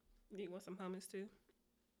 You want some hummus too? Yes.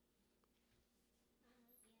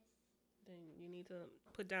 Then you need to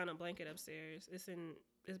put down a blanket upstairs. It's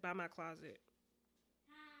by my closet.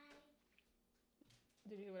 Hi.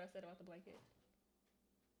 Did you hear what I said about the blanket?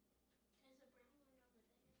 There's a brown one over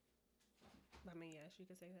there. I mean, yes, you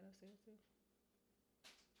can say that upstairs too.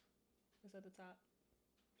 It's at the top.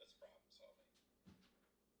 That's problem solving.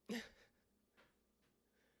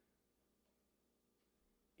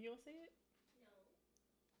 You don't see it? No.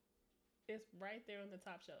 It's right there on the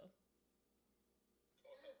top shelf. Go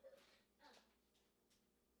help her.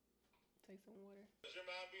 Take some water. Is your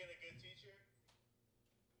mom being a good teacher?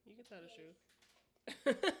 You can tell the truth.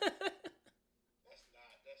 That's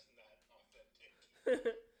not authentic.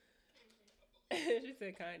 She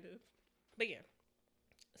said kind of. But yeah.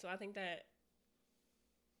 So I think that's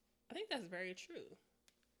very true.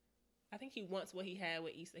 I think he wants what he had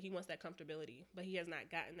with Issa. He wants that comfortability, but he has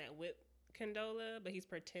not gotten that with Condola, but he's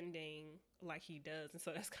pretending like he does. And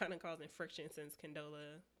so that's kind of causing friction since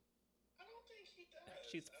Condola, I don't think he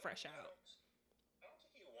does. she's fresh out. I don't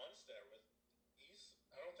think he wants that with Issa.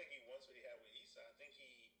 I don't think he wants what he had with Issa. I think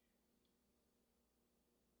he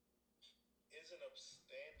is an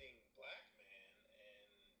upstanding black man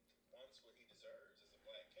and wants what he deserves as a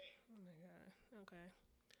black king. Oh my God. Okay.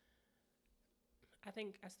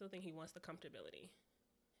 I still think he wants the comfortability.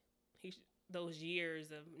 Those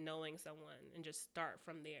years of knowing someone and just start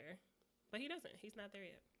from there. But he doesn't. He's not there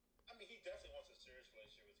yet. I mean, he definitely wants a serious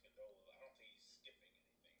relationship with Condola. I don't think he's skipping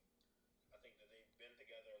anything. I think that they've been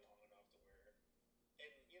together long enough to where,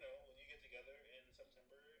 and when you get together in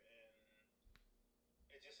September and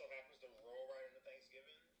it just so happens to roll right into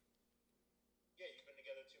Thanksgiving, yeah, you've been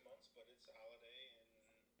together 2 months, but it's a holiday and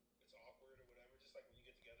it's awkward or whatever. Just like when you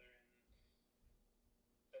get together in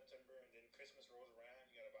September and then Christmas rolls around,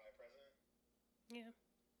 you gotta buy a present. Yeah.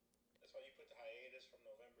 That's why you put the hiatus from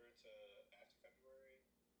November to after February.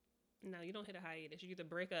 No, you don't hit a hiatus. You either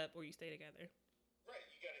break up or you stay together. Right,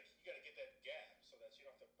 you gotta get that gap so that you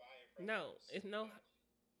don't have to buy a present. No, it's no.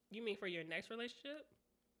 You mean for your next relationship?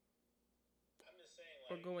 I'm just saying,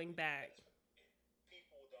 Or like, going back?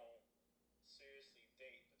 people don't seriously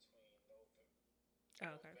date between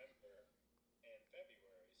Oh, okay. November and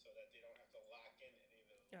February, so that they don't have to lock in any of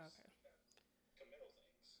those Oh, okay. committal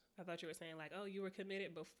things. I thought you were saying like, oh, you were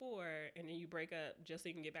committed before and then you break up just so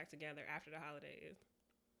you can get back together after the holidays.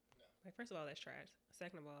 No. Like, first of all, that's trash.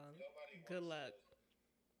 Second of all, Nobody good wants luck. to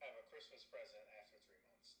have a Christmas present after 3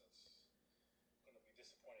 months. That's going to be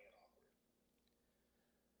disappointing and awkward.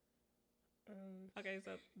 Okay,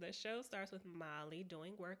 so the show starts with Molly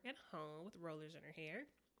doing work at home with rollers in her hair.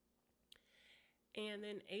 And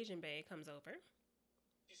then Asian Bae comes over.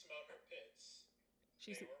 She smelled her pits.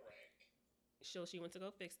 She's, They were rank. she went to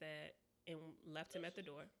go fix that and left him at the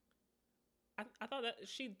door. I thought that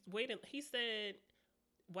she waited. He said,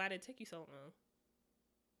 why did it take you so long?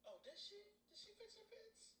 Oh, did she? Did she fix her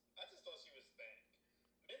pits? I just thought she was stank.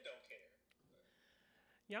 Men don't care.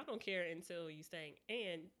 Y'all don't care until you stank.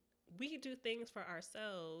 And we do things for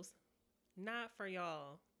ourselves, not for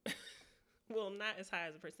y'all. Well, not as high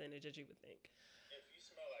as a percentage as you would think. If you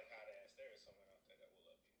smell like hot ass, there is someone out there that will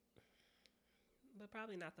love you. But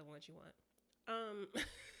probably not the ones you want.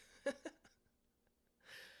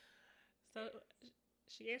 So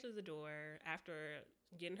she answers the door after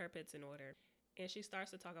getting her pits in order, and she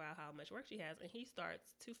starts to talk about how much work she has, and he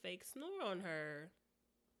starts to fake snore on her,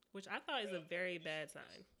 which I thought is a very bad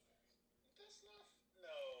sign. That's not.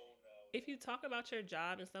 No. If you talk about your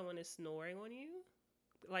job and someone is snoring on you,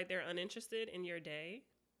 like they're uninterested in your day.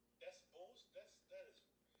 That's bullshit. That is.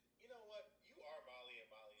 You know what? You are Molly, and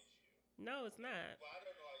Molly is you. No, it's not. Well, I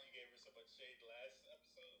don't know how you gave her so much shade last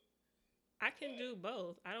episode. I can do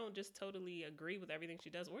both. I don't just totally agree with everything she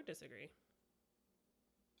does or disagree.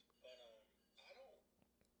 But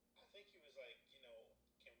I think he was like,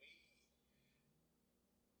 can we?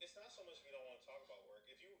 It's not so much we don't want to talk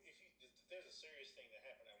serious thing that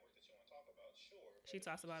happened at work that you want to talk about, sure. But She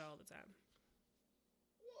talks about it all the time.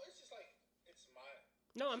 well, it's just like it's my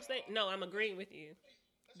No, job. I'm agreeing with you.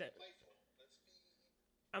 Let's That be playful. Let's be.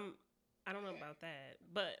 I don't know about that,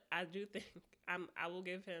 but I do think I will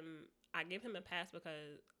give him. I give him a pass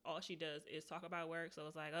because all she does is talk about work. So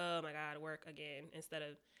it's like, oh my god, work again. Instead of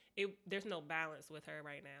it, there's no balance with her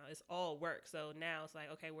right now. It's all work. So now it's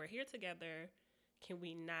like, okay, we're here together. Can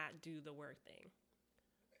we not do the work thing?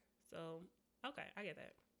 So okay, I get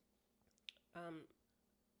that. Um,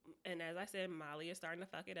 and as I said, Molly is starting to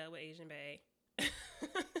fuck it up with Asian Bay.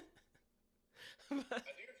 But,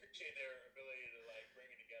 I do appreciate their ability to like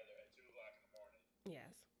bring it together at 2 o'clock in the morning.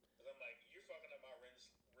 yes. Cause I'm like, you're fucking up my rim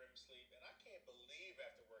sleep, and I can't believe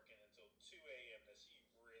after working until 2 a.m. that she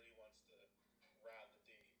really wants to ride the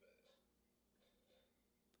D. But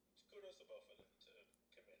kudos to both of them to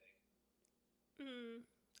committing.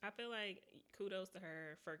 I feel like kudos to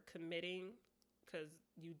her for committing because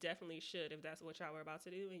you definitely should if that's what y'all were about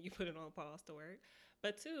to do and you put it on pause to work.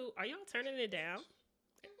 But two, are y'all turning it down?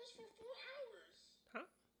 It was for 4 hours. Huh?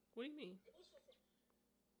 What do you mean? It was for.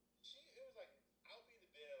 It was like I'll be in the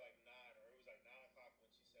bed at like 9, or it was like 9 o'clock when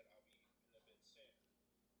she said I'll be in the bed soon.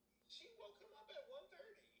 She woke him up at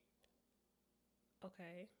 1:30.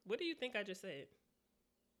 Okay. What do you think I just said?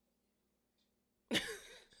 No,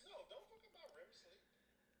 don't fuck up my rim sleep.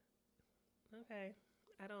 Okay.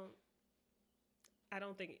 I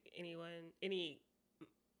don't think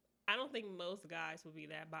I don't think most guys would be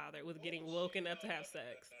that bothered with getting woken up to have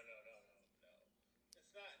sex. No.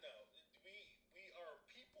 It's not. No, we are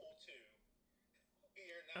people too. We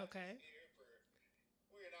are not Okay. just here for.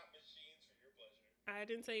 We are not machines for your pleasure. I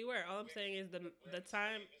didn't say you were. All I'm saying is the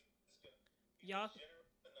time y'all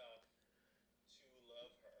generous enough to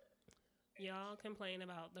love her. y'all complain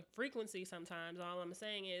about the frequency sometimes. All I'm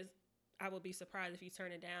saying is I would be surprised if you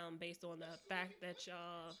turn it down based on the fact that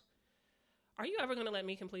y'all. Are you ever going to let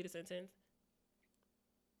me complete a sentence?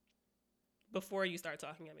 Before you start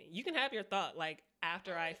talking at me. You can have your thought like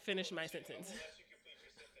after I finish my sentence.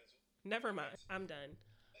 Never mind. I'm done.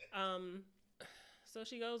 So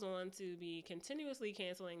she goes on to be continuously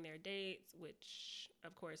canceling their dates, which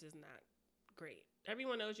of course is not great.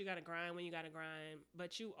 Everyone knows you got to grind when you got to grind,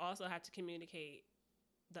 but you also have to communicate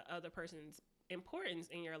the other person's importance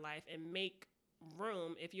in your life and make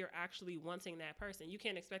room if you're actually wanting that person. You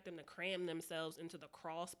can't expect them to cram themselves into the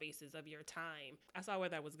crawl spaces of your time. I saw where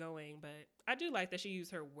that was going, but I do like that she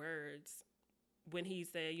used her words when he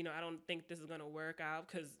said, I don't think this is going to work out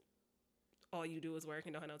because all you do is work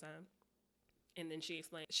and don't have no time. And then she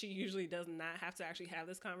explained she usually does not have to actually have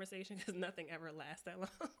this conversation because nothing ever lasts that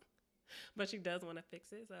long. But she does want to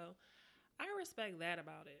fix it. So I respect that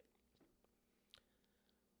about it.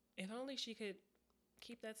 If only she could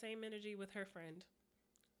keep that same energy with her friend.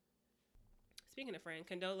 Speaking of friend,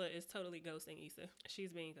 Condola is totally ghosting Issa.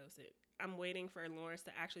 She's being ghosted. I'm waiting for Lawrence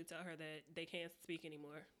to actually tell her that they can't speak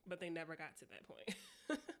anymore, but they never got to that point.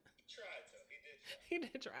 He tried though. He did try. He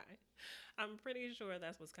did try. I'm pretty sure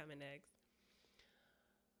that's what's coming next.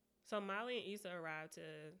 So Molly and Issa arrive to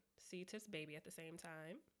see Tiff's baby at the same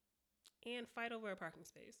time and fight over a parking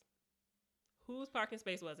space. Whose parking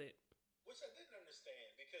space was it? Which I didn't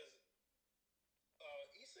understand because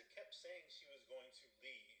Issa kept saying she was going to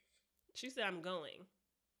leave. She said, I'm going.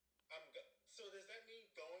 So does that mean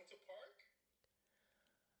going to park?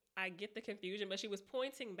 I get the confusion, but she was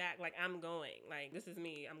pointing back like, I'm going. Like, this is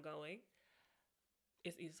me. I'm going.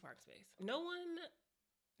 It's Issa's parking space. No one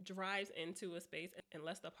drives into a space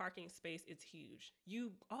unless the parking space is huge.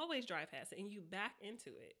 You always drive past it and you back into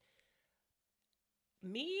it.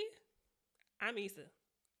 Me, I'm Issa.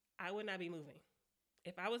 I would not be moving.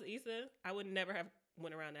 If I was Issa, I would never have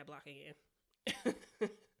went around that block again.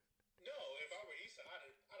 No, if I were Issa,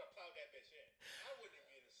 I'd have plowed that bitch in. I wouldn't have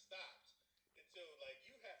even stopped until like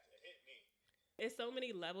you have to hit me. It's so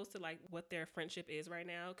many levels to like what their friendship is right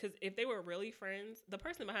now. Because if they were really friends, the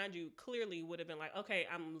person behind you clearly would have been like, okay,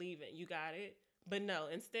 I'm leaving. You got it. But no,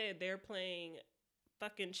 instead they're playing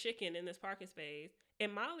fucking chicken in this parking space.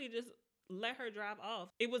 And Molly just let her drive off.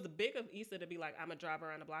 It was big of Issa to be like, I'm going to drive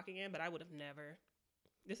around the block again, but I would have never.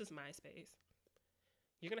 This is my space.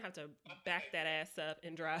 You're going to have to back that ass up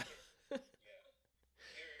and drive. Yeah,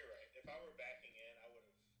 you're right. If I were backing in, I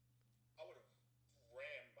would have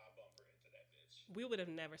rammed my bumper into that bitch. We would have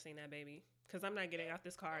never seen that baby because I'm not getting out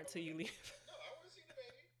this car until you leave. No, I would have seen the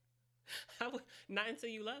baby. Not until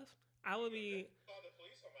you left. I would be. Call the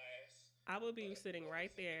police on my ass. I would be sitting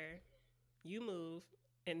right there. You move,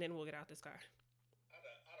 and then we'll get out this car. I'd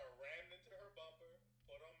have rammed into her bumper,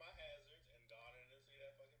 put on my hazards, and gone in to see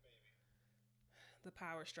that fucking baby. The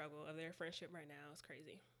power struggle of their friendship right now is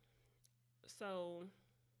crazy. So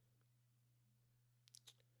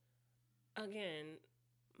again,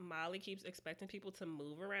 Molly keeps expecting people to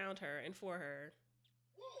move around her and for her.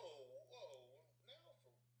 Whoa. Now, what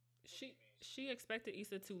do you mean? She expected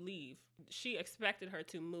Issa to leave. She expected her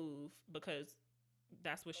to move because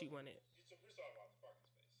that's what she wanted. So we're talking about the parking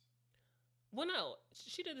space. Well, no,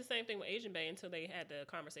 she did the same thing with Asian Bay until they had the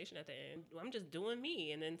conversation at the end. I'm just doing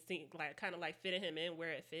me, and then see, like, kind of like fitting him in where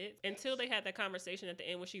it fits. Until they had that conversation at the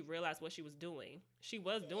end when she realized what she was doing. She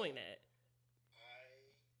was doing that. I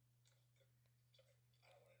don't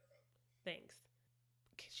want to interrupt. Thanks.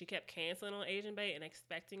 She kept canceling on Asian Bay and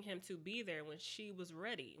expecting him to be there when she was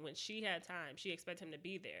ready, when she had time. She expected him to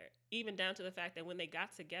be there. Even down to the fact that when they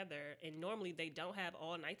got together, and normally they don't have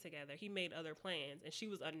all night together, he made other plans, and she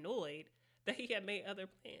was annoyed that he had made other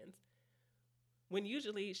plans. When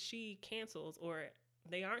usually she cancels or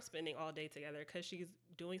they aren't spending all day together because she's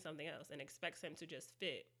doing something else and expects him to just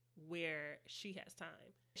fit where she has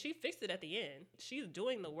time. She fixed it at the end. She's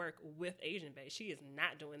doing the work with Asian Bay. She is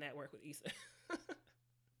not doing that work with Issa.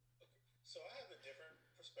 So I have a different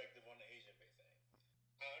perspective on the Asian Bay thing.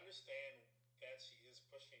 I understand that she is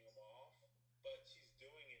pushing him off, but she's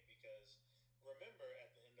doing it because remember at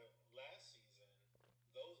the end of last season,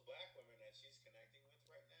 those black women that she's connecting with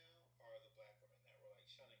right now are the black women that were like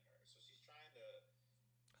shunning her. So she's trying to.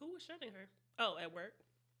 Who was shunning her? Oh, at work?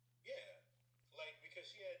 Yeah, like because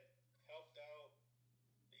she had helped out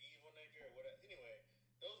the evil nigga or whatever. Anyway,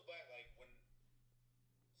 those black like when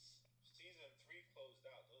season 3 closed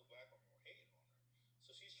out, those black women were hating on her.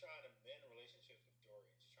 So she's trying to mend relationships with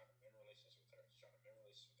Dorian. She's trying to mend relationships with her. She's trying to mend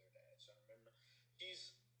relationships with her dad. She's trying to mend.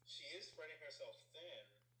 She is spreading herself thin,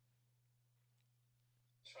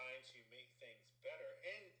 trying to make things better.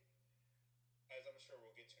 And as I'm sure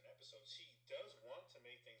we'll get to in an episode, she does want to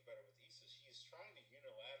make things better with Issa. She is trying to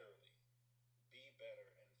unilaterally be better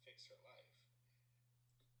and fix her life.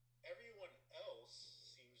 Everyone else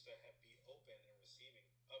seems to be open and receiving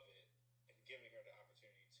of it and giving her the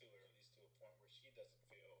opportunity to, or at least to a point where she doesn't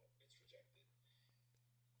feel it's rejected.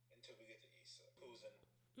 Until we get to Issa, who's a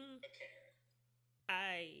Karen.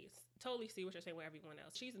 I totally see what you're saying with everyone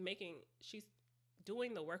else. She's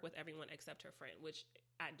doing the work with everyone except her friend, which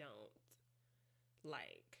I don't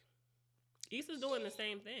like. Issa's doing the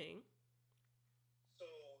same thing. So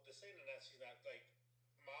the saying that she's not like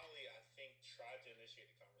Molly, I think tried to initiate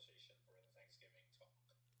a conversation for the Thanksgiving talk,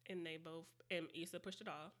 And Issa pushed it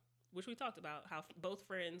off, which we talked about how both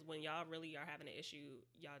friends, when y'all really are having an issue,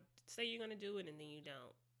 y'all say you're gonna do it and then you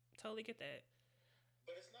don't. Totally get that.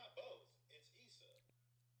 But it's not both. It's Issa.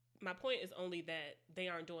 My point is only that they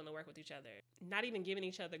aren't doing the work with each other, not even giving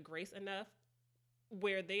each other grace enough,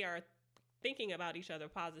 where they are thinking about each other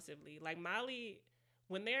positively. Like Molly,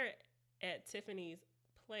 when they're at Tiffany's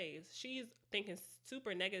place, she's thinking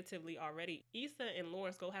super negatively already. Issa and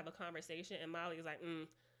Lawrence go have a conversation, and Molly is like,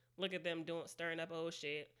 look at them stirring up old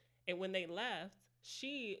shit. And when they left,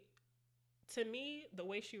 to me, the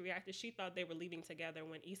way she reacted, she thought they were leaving together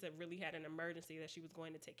when Issa really had an emergency that she was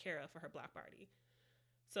going to take care of for her block party.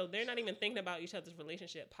 So they're not even thinking about each other's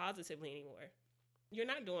relationship positively anymore. You're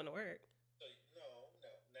not doing the work. So, no.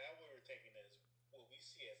 Now we're taking as what we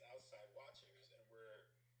see as outside watchers, and we're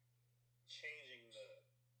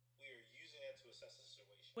using that to assess the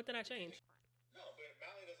situation. What did I change? No, but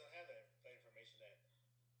Molly doesn't have that information that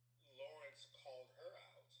Lawrence called her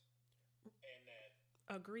out, and that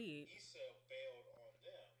Agreed. Issa bailed on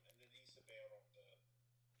them, and then Issa bailed on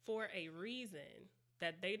for a reason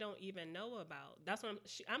that they don't even know about. That's what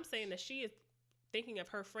I'm saying, that she is thinking of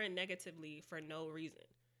her friend negatively for no reason.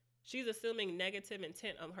 She's assuming negative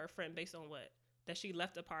intent on her friend based on what? That she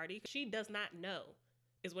left a party? She does not know,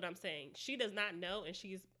 is what I'm saying. She does not know, and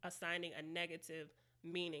she's assigning a negative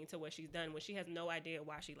meaning to what she's done when she has no idea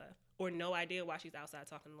why she left, or no idea why she's outside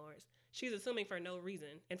talking to Lawrence. She's assuming for no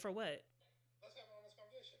reason. And for what? Let's have an honest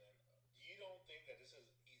conversation then. You don't think that this is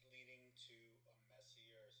leading to a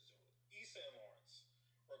messier situation? Issa and Lawrence,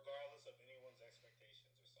 regardless of anyone's expectations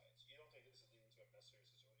or sights, you don't think this is leading to a messier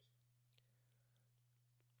situation?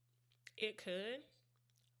 It could.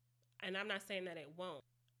 And I'm not saying that it won't.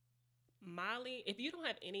 Molly, if you don't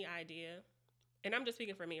have any idea, and I'm just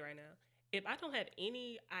speaking for me right now, if I don't have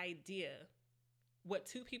any idea what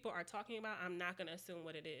two people are talking about, I'm not going to assume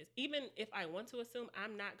what it is. Even if I want to assume,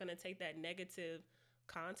 I'm not going to take that negative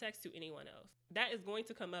context to anyone else. That is going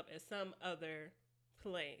to come up at some other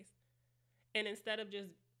place. And instead of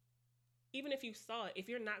just, even if you saw it, if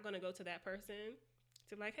you're not going to go to that person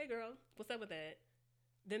to be like, hey girl, what's up with that?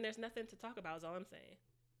 Then there's nothing to talk about is all I'm saying.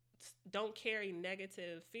 Don't carry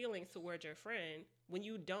negative feelings towards your friend when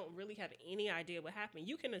you don't really have any idea what happened.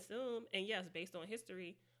 You can assume, and yes, based on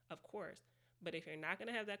history, of course. But if you're not going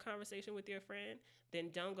to have that conversation with your friend,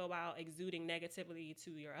 then don't go out exuding negativity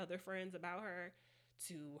to your other friends about her,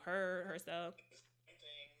 to her herself.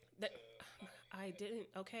 That I didn't.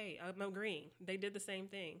 Okay, I'm agreeing. They did the same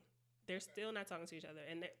thing. They're still not talking to each other,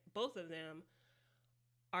 and both of them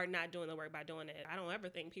are not doing the work by doing it. I don't ever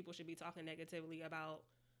think people should be talking negatively about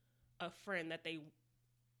a friend that they.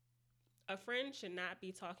 A friend should not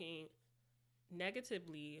be talking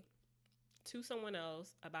negatively to someone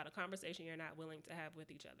else about a conversation you're not willing to have with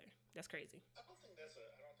each other. That's crazy. I don't think that's a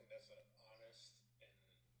honest and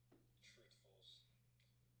truthful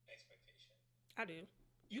expectation. I do.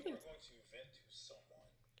 You are going to vent to someone.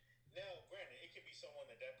 Now, granted, it could be someone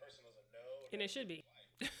that person doesn't know, and it should be.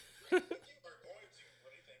 But you are going to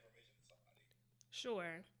release that information to somebody.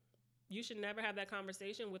 Sure. You should never have that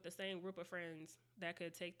conversation with the same group of friends that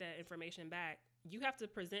could take that information back. You have to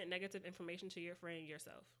present negative information to your friend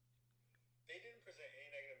yourself. They didn't present any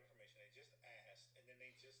negative information. They just asked, and then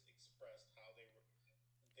they just expressed how they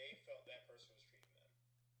felt that person was treating them.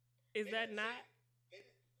 Is that not?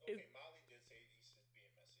 Molly did say Issa's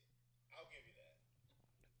being messy. I'll give you that.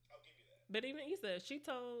 But even Issa, she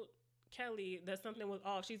told Kelly that something was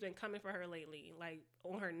off. She's been coming for her lately, like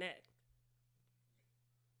on her neck.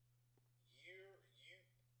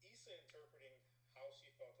 Issa interpreting how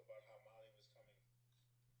she felt about how Molly was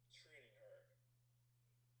treating her.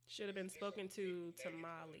 Should have been spoken to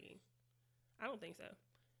Molly. I don't think so.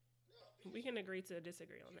 No, we can agree to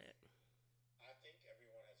disagree on that. I think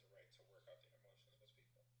everyone has a right to work out their emotions with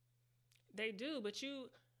people. They do, but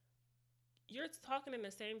you're talking in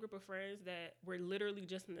the same group of friends that were literally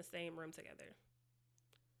just in the same room together.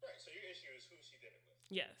 Right, so your issue is who she did it with.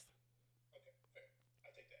 Yes. Okay, fair.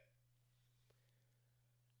 I take that.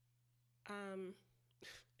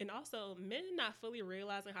 And also, men not fully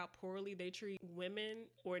realizing how poorly they treat women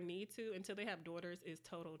or need to until they have daughters is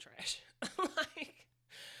total trash. Like,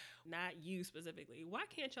 not you specifically. Why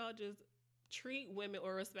can't y'all just treat women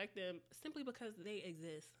or respect them simply because they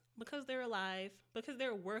exist? Because they're alive, because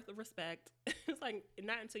they're worth respect. It's like,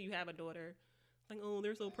 not until you have a daughter. Like, oh,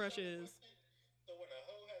 they're so precious. So when a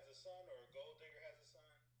hoe has a son or a gold digger has a son,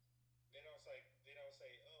 they don't say,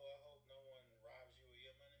 oh, I hope no one robs you of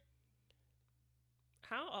your money.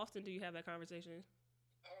 How often do you have that conversation?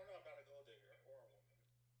 I don't know. I'm not a gold digger or a woman.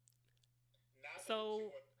 Not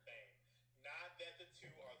that the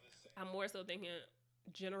two are the same. I'm more so thinking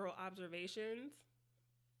general observations.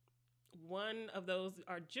 One of those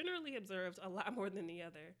are generally observed a lot more than the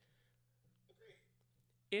other.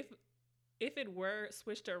 Agreed. If it were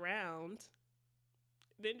switched around,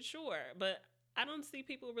 then sure. But I don't see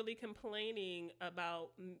people really complaining about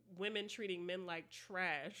women treating men like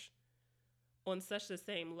trash on such the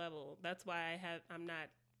same level. That's why I'm not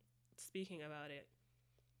speaking about it.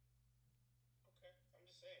 Okay, I'm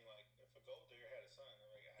just saying, like, if a gold digger had a son,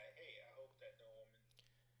 I'm like, hey, I hope that no woman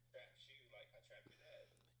traps you like I trapped your dad.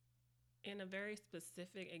 In a very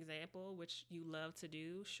specific example, which you love to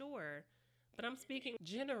do, sure. But I'm speaking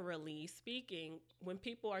generally speaking, when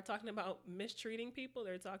people are talking about mistreating people,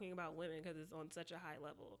 they're talking about women because it's on such a high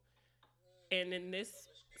level. And in this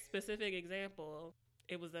specific example,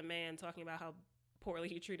 it was a man talking about how poorly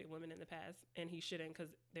he treated women in the past, and he shouldn't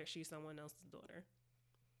because she's someone else's daughter.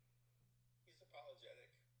 He's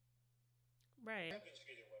apologetic. Right. I've been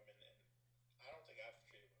treating women, and I don't think I've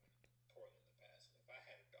treated women poorly in the past. If I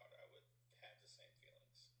had a daughter, I would have the same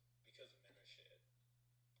feelings because men are shit.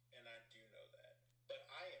 And I do know that. But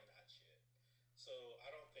I am not shit. So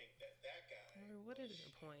I don't think that guy... What is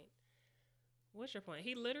your point? What's your point?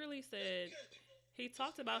 He literally said... He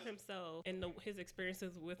talked about himself and his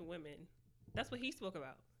experiences with women. That's what he spoke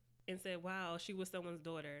about. And said, wow, she was someone's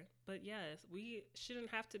daughter. But yes, we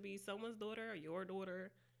shouldn't have to be someone's daughter or your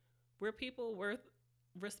daughter. We're people worth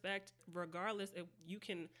respect regardless if you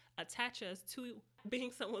can attach us to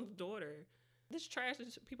being someone's daughter. This trash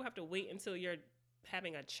is people have to wait until you're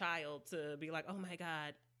having a child to be like, oh my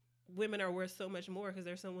God, women are worth so much more because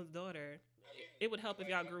they're someone's daughter. I mean, it would help if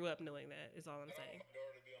y'all grew up knowing that, is all I'm saying.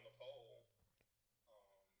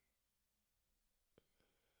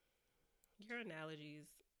 Your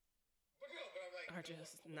analogies are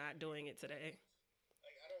just not doing it today.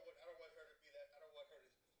 Like, I don't want her to be that. I don't want her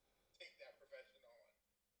to take that profession on.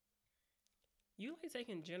 You like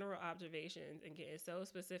taking general observations and getting so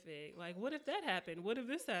specific. Like, what if that happened? What if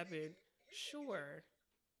this happened? Sure.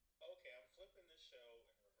 Okay, I'm flipping this show in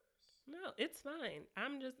reverse. No, it's fine.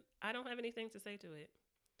 I don't have anything to say to it.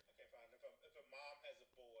 Okay, fine. If a mom has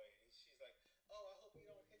a boy, she's like, oh, I hope you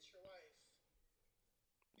don't hit your wife.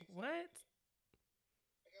 What?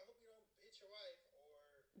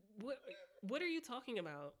 What are you talking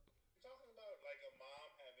about? I'm talking about like a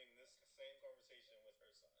mom having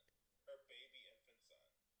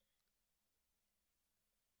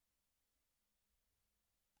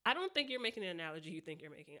I don't think you're making the analogy you think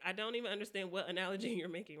you're making. I don't even understand what analogy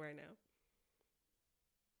you're making right now.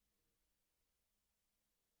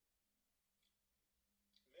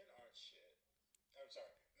 Men aren't shit. I'm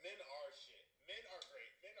sorry. Men are shit. Men are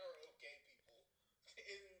great. Men are okay people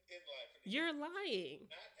in life. You're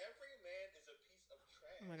lying. Not every man is a piece of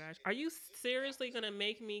trash. Oh my gosh. Are you seriously going to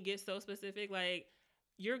make me get so specific? Like,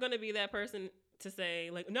 you're going to be that person to say,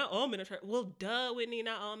 like, not all men are trash. Well, duh, Whitney,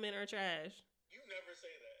 not all men are trash. You never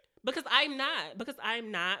say that. Because I'm not.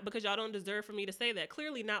 Because y'all don't deserve for me to say that.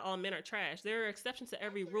 Clearly, not all men are trash. There are exceptions to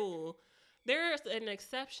every rule. There's an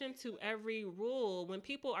exception to every rule. When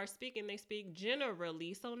people are speaking, they speak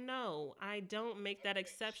generally. So, no, I don't make that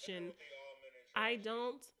exception. I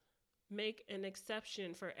don't make an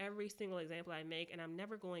exception for every single example I make, and I'm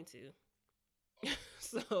never going to.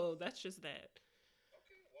 So, that's just that.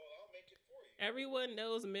 Okay, well, I'll make it for you. Everyone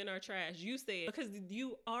knows men are trash. You say it because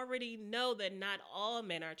you already know that not all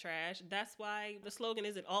men are trash. That's why the slogan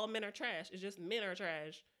isn't all men are trash. It's just men are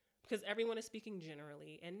trash. Because everyone is speaking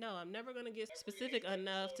generally. And no, I'm never going to get specific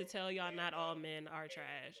enough to tell y'all not all men are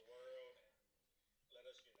trash.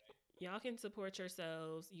 Y'all can support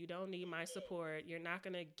yourselves. You don't need my support. You're not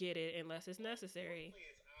going to get it unless it's necessary.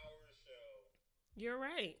 You're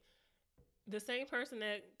right. The same person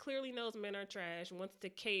that clearly knows men are trash wants to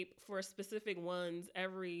cape for specific ones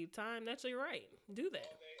every time. That's your right. Do that.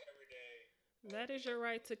 All day, every day. That is your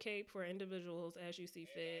right to cape for individuals as you see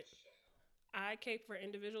fit. I cape for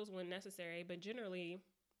individuals when necessary, but generally,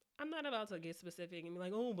 I'm not about to get specific and be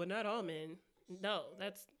like, oh, but not all men. No,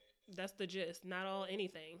 that's the gist. Not all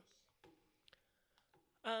anything.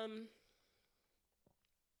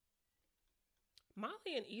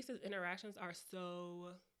 Molly and Issa's interactions are so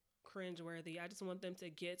cringeworthy. I just want them to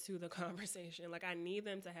get to the conversation. Like, I need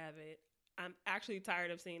them to have it. I'm actually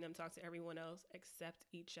tired of seeing them talk to everyone else except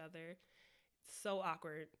each other. It's so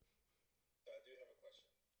awkward. So I do have a question.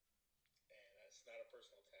 And it's not a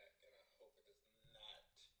personal attack, and I hope it does not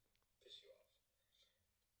piss you off.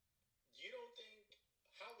 You don't think,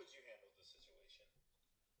 how would you handle this situation?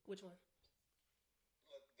 Which one?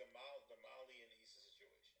 Look, the Molly and Issa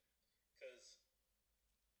situation. Because,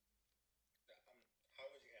 how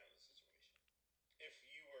would you handle the situation? If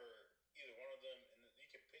you were either one of them, and you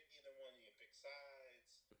can pick either one, you can pick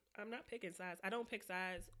sides. I'm not picking sides. I don't pick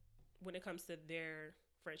sides when it comes to their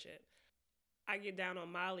friendship. I get down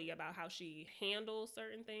on Molly about how she handles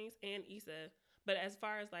certain things and Issa. But as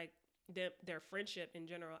far as like their friendship in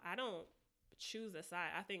general, I don't choose a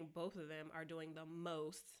side. I think both of them are doing the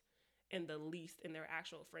most and the least in their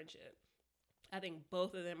actual friendship. I think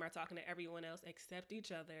both of them are talking to everyone else except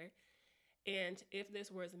each other. And if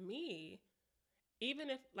this was me, even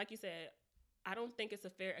if, like you said, I don't think it's a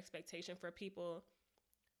fair expectation for people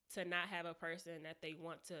to not have a person that they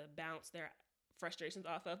want to bounce their frustrations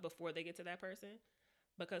off of before they get to that person.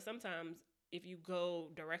 Because sometimes if you go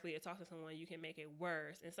directly to talk to someone, you can make it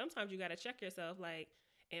worse. And sometimes you got to check yourself, like,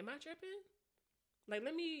 am I tripping? Like,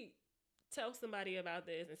 let me tell somebody about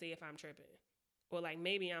this and see if I'm tripping. Or like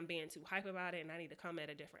maybe I'm being too hype about it and I need to come at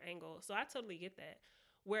a different angle. So I totally get that.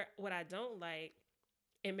 What I don't like,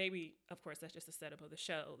 and maybe, of course, that's just a setup of the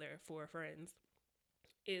show, they're four friends,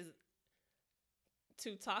 is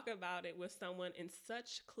to talk about it with someone in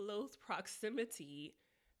such close proximity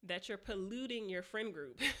that you're polluting your friend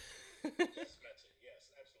group. Yes, absolutely.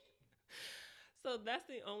 So that's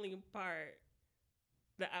the only part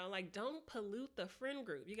that I don't like. Don't pollute the friend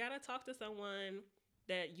group. You got to talk to someone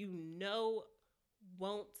that you know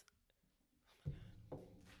won't.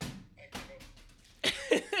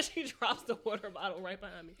 She drops the water bottle right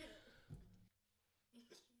behind me.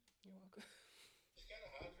 You're welcome. You gotta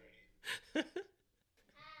hydrate.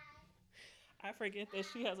 I forget that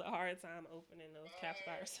she has a hard time opening those caps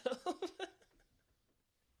by herself.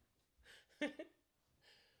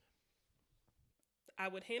 I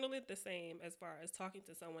would handle it the same as far as talking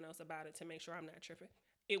to someone else about it to make sure I'm not tripping.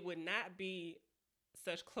 It would not be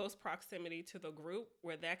such close proximity to the group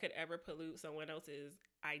where that could ever pollute someone else's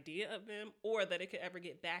idea of them, or that it could ever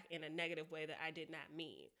get back in a negative way that I did not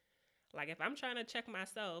mean. Like, if I'm trying to check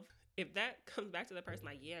myself, if that comes back to the person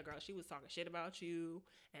like, yeah, girl, she was talking shit about you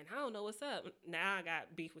and I don't know what's up, now I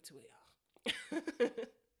got beef with two of y'all.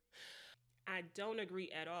 I don't agree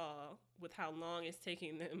at all with how long it's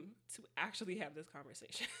taking them to actually have this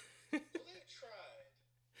conversation. Well, they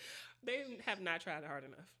tried. They have not tried hard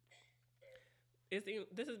enough.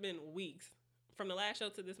 This has been weeks. From the last show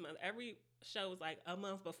to this month, every show was like a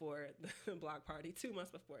month before the block party, 2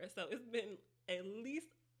 months before. So it's been at least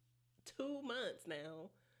 2 months now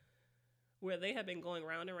where they have been going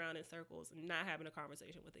round and round in circles, not having a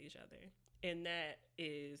conversation with each other. And that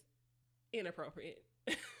is inappropriate.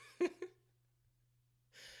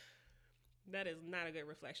 That is not a good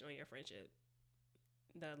reflection on your friendship.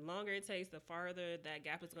 The longer it takes, the farther that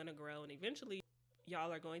gap is going to grow, and eventually,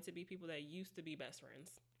 y'all are going to be people that used to be best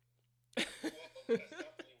friends. Well, that's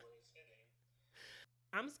definitely where it's hitting.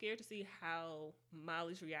 I'm scared to see how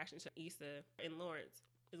Molly's reaction to Issa and Lawrence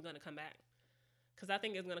is going to come back. Because I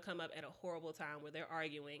think it's going to come up at a horrible time where they're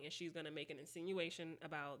arguing and she's going to make an insinuation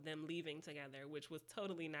about them leaving together, which was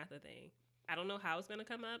totally not the thing. I don't know how it's going to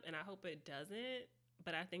come up, and I hope it doesn't,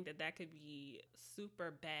 but I think that that could be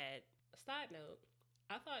super bad. Side note,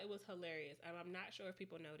 I thought it was hilarious. I'm not sure if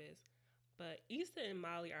people noticed, but Issa and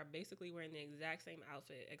Molly are basically wearing the exact same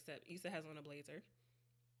outfit, except Issa has on a blazer.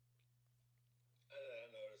 I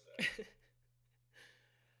didn't notice that.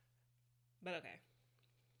 But okay.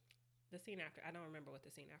 The scene after, I don't remember what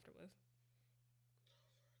the scene after was.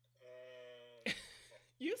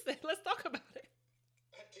 You said, let's talk about it.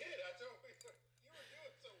 I did. I told you were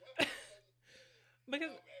doing so well.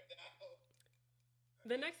 Because Oh, man, now.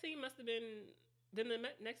 the next scene must have been, then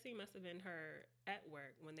the next scene must have been her at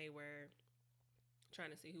work when they were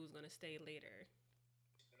trying to see who was going to stay later.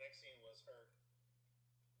 The next scene was her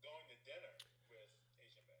going to dinner with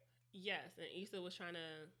Asian Bay. Yes, and Issa was trying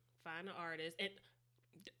to find an artist. And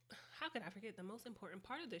how could I forget the most important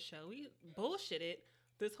part of this show? We bullshitted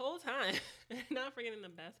this whole time. Not forgetting the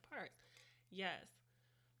best part. Yes.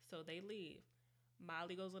 So they leave.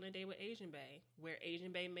 Molly goes on a date with Asian Bay, where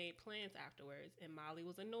Asian Bay made plans afterwards, and Molly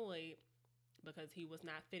was annoyed because he was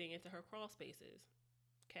not fitting into her crawl spaces.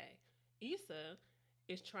 Okay. Issa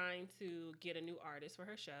is trying to get a new artist for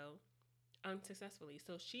her show unsuccessfully.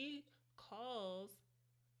 So she calls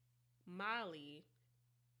Molly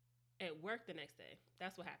at work the next day.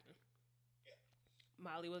 That's what happened. Yeah.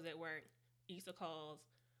 Molly was at work. Issa calls.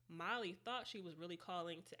 Molly thought she was really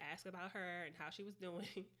calling to ask about her and how she was doing.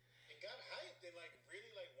 And got hyped and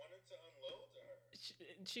really wanted to unload to her.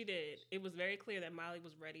 She did. It was very clear that Molly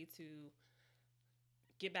was ready to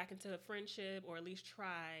get back into a friendship or at least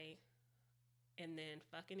try. And then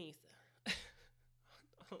fucking Issa.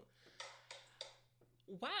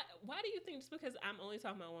 Why do you think just because I'm only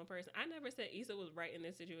talking about one person? I never said Issa was right in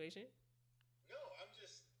this situation. No, not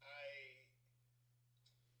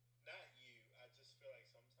you. I just feel like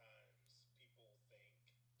sometimes people think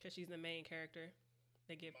Because she's the main character,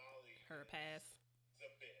 they give Molly her a pass. the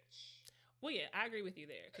bitch. Well, yeah, I agree with you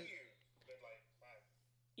there. Not you, but my.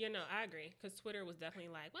 Yeah, no, I agree. Because Twitter was definitely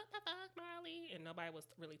like, what the fuck, Molly? And nobody was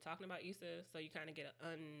really talking about Issa. So you kind of get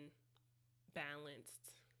an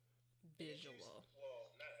unbalanced visual. Well,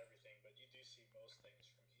 not everything, but you do see most things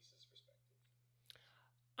from Issa's perspective.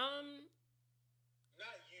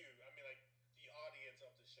 Not you. I mean, like the audience of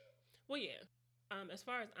the show. Well, yeah. As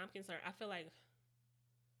far as I'm concerned, I feel like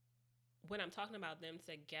when I'm talking about them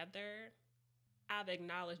together, I've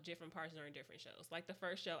acknowledged different parts during different shows. Like the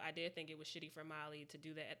first show, I did think it was shitty for Molly to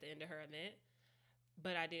do that at the end of her event.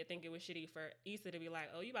 But I did think it was shitty for Issa to be like,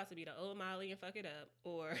 oh, you about to be the old Molly and fuck it up.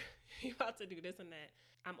 Or you about to do this and that.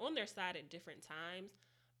 I'm on their side at different times,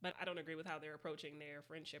 but I don't agree with how they're approaching their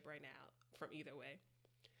friendship right now from either way.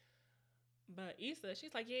 But Issa,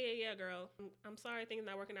 she's like, yeah, girl. I'm sorry things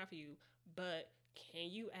not working out for you. But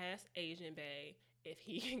can you ask Asian Bay if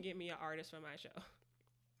he can get me an artist for my show?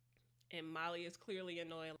 And Molly is clearly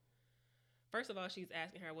annoyed. First of all, she's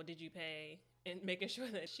asking her, well, did you pay? And making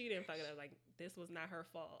sure that she didn't fuck it up. Like, this was not her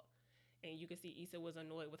fault. And you can see Issa was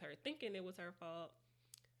annoyed with her, thinking it was her fault.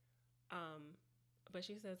 But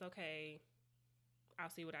she says, okay, I'll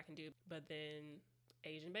see what I can do. But then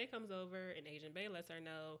Asian Bay comes over, and Asian Bay lets her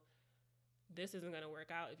know, this isn't going to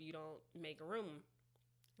work out if you don't make room.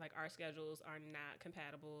 Like, our schedules are not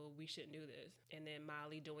compatible. We shouldn't do this. And then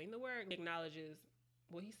Molly, doing the work, acknowledges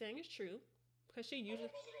what he's saying is true. Because she usually...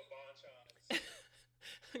 my little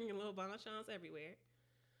bonchons. little bonchons everywhere.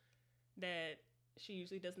 That she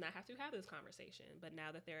usually does not have to have this conversation. But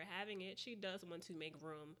now that they're having it, she does want to make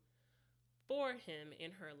room for him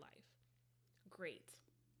in her life. Great.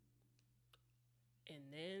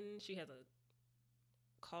 And then she has a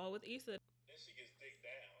call with Issa. Then she gets digged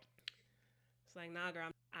down. It's like, nah,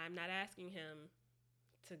 girl, I'm not asking him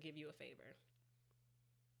to give you a favor.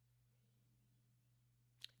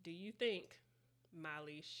 Do you think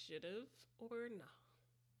Molly should have or no?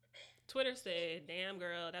 Twitter said, damn,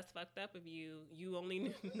 girl, that's fucked up of you. You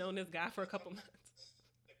only known this guy for a couple months.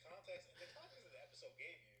 The context of the episode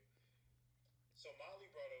gave you. So Molly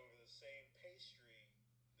brought over the same pastry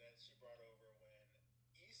that she brought over when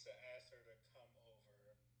Issa asked her to come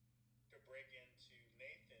over to break into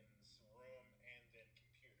Nathan's room and then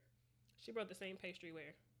computer. She brought the same pastry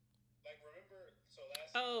where? Like, remember, so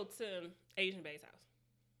last to Asian Bay's house.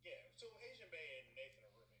 Yeah, so Asian Bay and Nathan are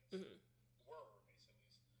roommates.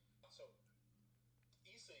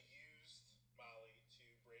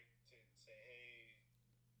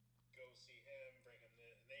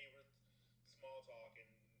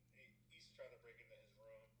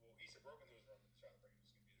 Issa broke into his room and tried to break into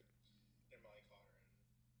his computer. Then Molly caught her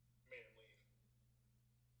and made him leave.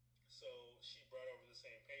 So she brought over the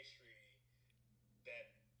same pastry that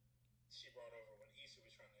she brought over when Issa was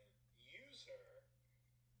trying to use her.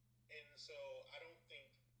 And so I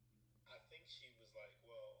think she was like,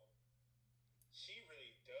 well, she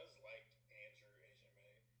really does like Andrew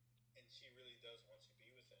Ejime, and she really does want to be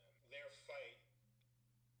with him. Their fight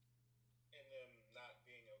and them not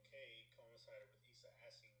being okay coincided with Issa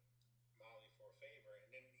asking Molly for a favor, and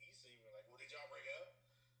then Issa even like, well, did y'all break up?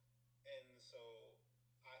 And so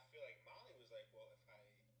I feel like Molly was like, well,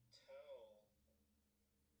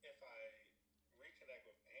 if I reconnect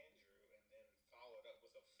with Andrew and then follow it up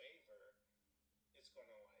with a favor, it's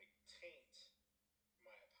gonna like taint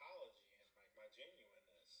my apology and like my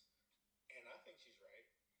genuineness. And I think she's right.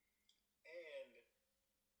 And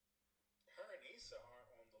her and Issa aren't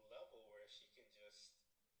on the level where she can just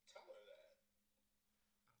tell her that.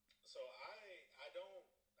 So I don't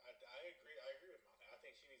I agree with Molly. I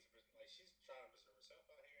think she needs to like she's trying to preserve herself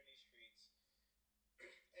out here in these streets.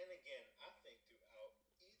 And again, I think throughout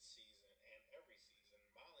each season and every season,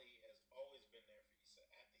 Molly has always been there for Issa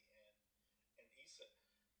at the end. And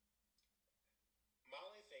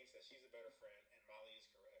Molly thinks that she's a better friend, and Molly is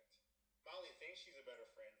correct. Molly thinks she's a better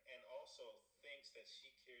friend and also thinks that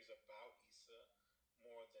she cares about Issa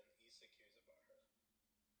more than Issa cares about her.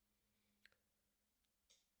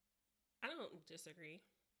 I don't disagree.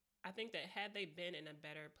 I think that had they been in a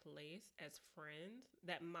better place as friends,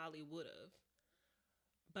 that Molly would have.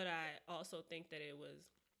 But I also think that it was.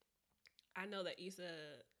 I know that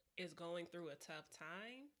Issa is going through a tough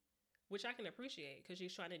time, which I can appreciate because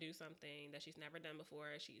she's trying to do something that she's never done before.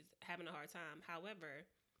 She's having a hard time. However,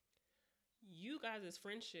 you guys'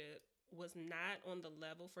 friendship was not on the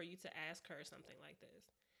level for you to ask her something like this.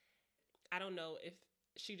 I don't know if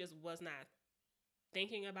she just was not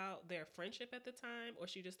thinking about their friendship at the time, or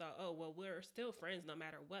she just thought, oh, well, we're still friends no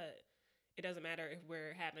matter what. It doesn't matter if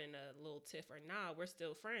we're having a little tiff or not, we're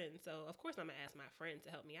still friends. So, of course, I'm going to ask my friend to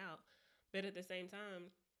help me out. But at the same time,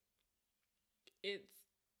 it's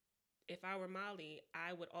if I were Molly,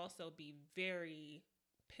 I would also be very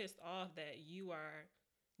pissed off that you are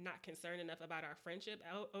not concerned enough about our friendship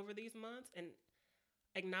over these months and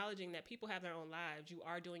acknowledging that people have their own lives. You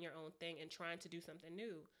are doing your own thing and trying to do something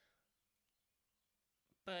new.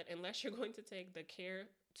 But unless you're going to take the care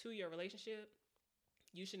to your relationship,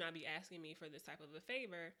 you should not be asking me for this type of a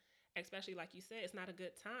favor, especially like you said, it's not a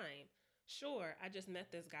good time. Sure, I just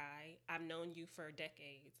met this guy. I've known you for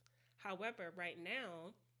decades. However, right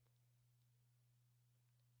now,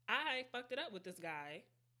 I fucked it up with this guy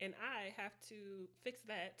and I have to fix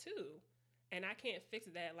that too. And I can't fix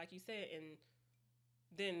that, like you said, and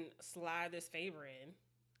then slide this favor in.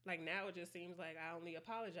 Like now it just seems like I only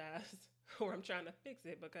apologize or I'm trying to fix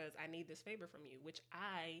it because I need this favor from you, which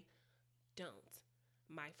I don't.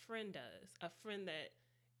 My friend does. A friend that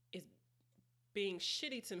is being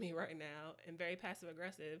shitty to me right now and very passive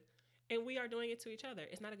aggressive, and we are doing it to each other.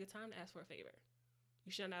 It's not a good time to ask for a favor.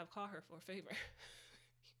 You should not have called her for a favor.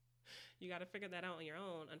 You got to figure that out on your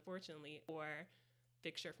own, unfortunately, or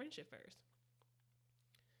fix your friendship first.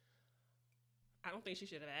 I don't think she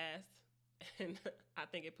should have asked. And I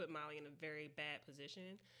think it put Molly in a very bad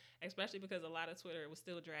position, especially because a lot of Twitter was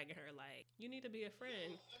still dragging her like, you need to be a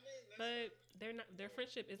friend. But they're not. Their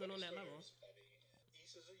friendship isn't on that level.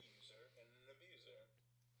 Issa's a user and an abuser.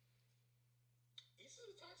 Issa's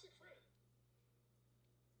a toxic friend.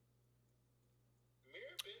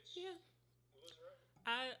 Mirror bitch. Yeah. Was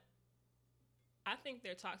right. I think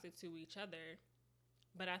they're toxic to each other,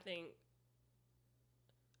 but I think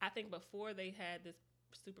before they had this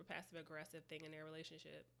super passive aggressive thing in their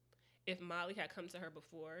relationship, if Molly had come to her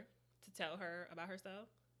before to tell her about herself,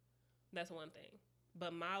 that's one thing.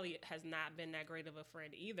 But Molly has not been that great of a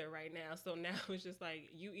friend either right now. So now it's just like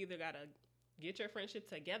you either gotta get your friendship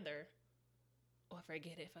together or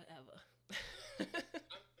forget it forever. I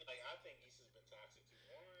think Issa's been toxic to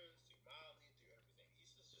Lawrence, to Molly, to everything.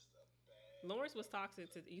 Issa's just a bad. Lawrence was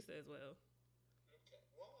toxic to Issa as well. Okay,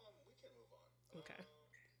 well, we can move on. Okay.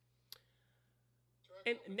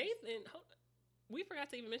 And Nathan, we forgot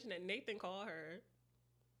to even mention that Nathan called her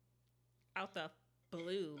out the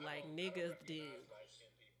blue like niggas do.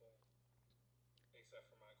 Except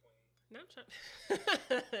for my queen. No,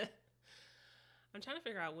 I'm trying to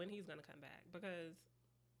figure out when he's gonna come back because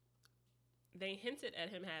they hinted at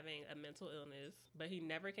him having a mental illness, but he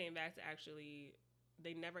never came back to actually.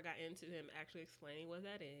 They never got into him actually explaining what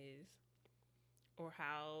that is or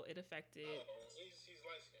how it affected. Oh, he's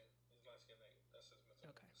light skinned. He's light skinned. That's his mental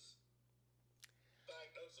illness.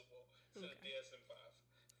 Diagnosable. So okay. DSM-5.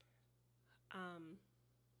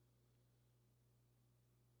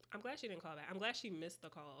 I'm glad she didn't call back. I'm glad she missed the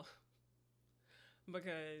call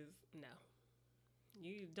because no,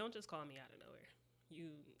 you don't just call me out of nowhere.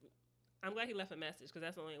 I'm glad he left a message because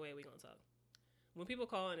that's the only way we're gonna talk. When people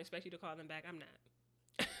call and expect you to call them back, I'm not.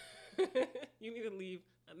 You need to leave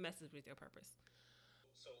a message with your purpose.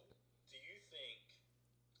 So, do you think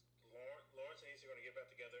Lawrence and Issa are going to get back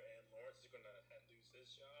together and Lawrence is going to lose his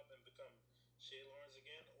job and become Shay Lawrence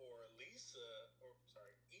again? Or Issa,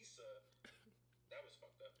 that was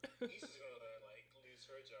fucked up. Issa's going to like lose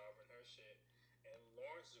her job and her shit, and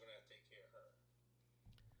Lawrence is going to have to take care of her.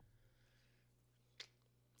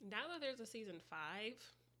 Now that there's a season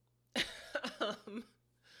 5,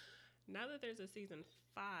 now that there's a season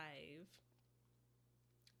 5,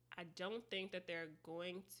 I don't think that they're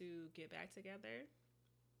going to get back together.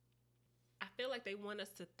 I feel like they want us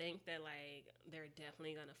to think that like they're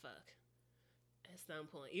definitely gonna fuck at some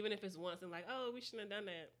point, even if it's once and like, oh, we shouldn't have done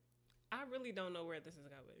that. I really don't know where this is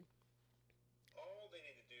going. All they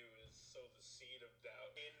need to do is sow the seed of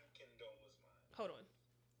doubt in Condola's mind. Hold on.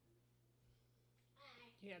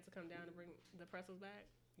 You had to come down and bring the pretzels back?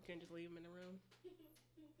 You couldn't just leave them in the room?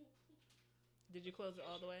 Did you close it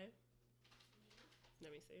all the way? Yeah.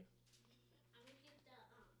 Let me see. I'm gonna get the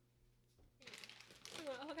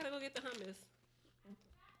Oh, I gotta go get the hummus.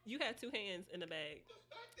 You had 2 hands in the bag. The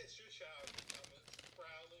fact that your child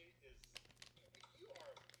proudly is you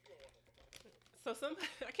are wonderful. So somebody,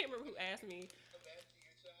 I can't remember who asked me.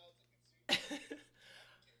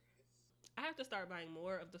 I have to start buying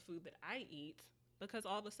more of the food that I eat because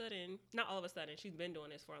all of a sudden, not all of a sudden, she's been doing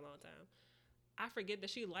this for a long time. I forget that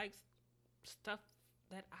she likes stuff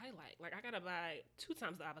that I like. Like I gotta buy 2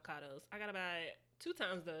 times the avocados. I gotta buy 2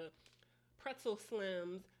 times the pretzel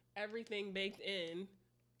slims, everything baked in.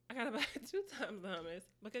 I gotta buy 2 times the hummus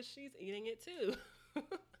because she's eating it too.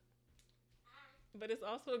 But it's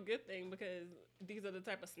also a good thing because these are the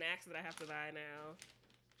type of snacks that I have to buy now.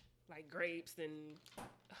 Like grapes and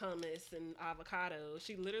hummus and avocados.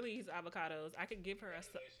 She literally eats avocados. I could give her a...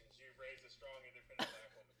 You've raised a strong, independent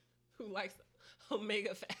black woman. Who likes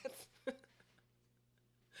omega fats.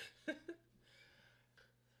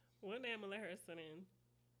 One day I'm gonna let her sit in,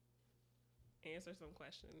 answer some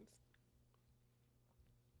questions.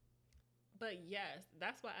 But yes,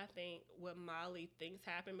 that's why I think what Molly thinks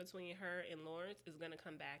happened between her and Lawrence is gonna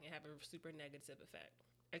come back and have a super negative effect.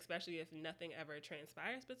 Especially if nothing ever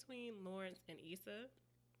transpires between Lawrence and Issa.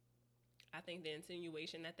 I think the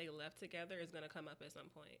insinuation that they left together is gonna come up at some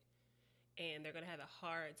point. And they're gonna have a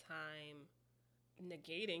hard time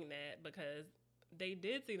negating that because they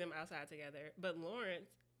did see them outside together, but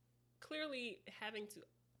Lawrence clearly having to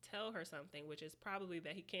tell her something, which is probably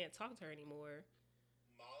that he can't talk to her anymore.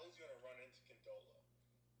 Molly's gonna run into Condola.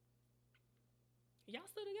 Y'all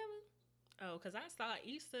still together? Oh, because I saw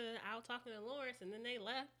Issa out talking to Lawrence and then they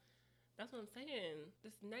left. That's what I'm saying.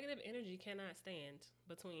 This negative energy cannot stand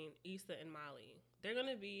between Issa and Molly. They're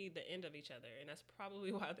gonna be the end of each other, and that's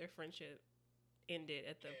probably why their friendship ended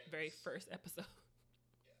at the very first episode.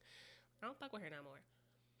 I don't fuck with her no more.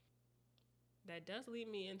 That does lead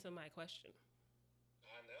me into my question.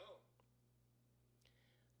 I know.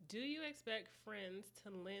 Do you expect friends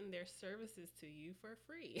to lend their services to you for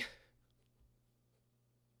free?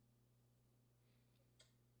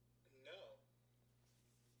 No.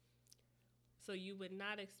 So you would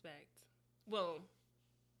not expect... Well,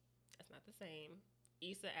 that's not the same.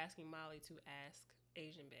 Issa asking Molly to ask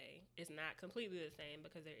Asian Bae is not completely the same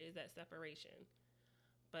because there is that separation.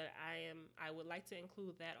 But I would like to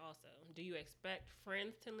include that also. Do you expect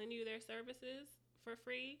friends to lend you their services for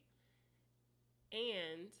free?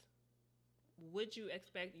 And would you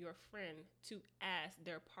expect your friend to ask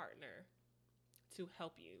their partner to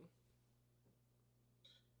help you?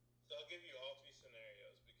 So I'll give you all 3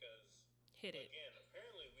 scenarios because Hit it. Again,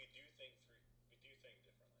 apparently we do think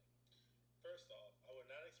differently. First off, I would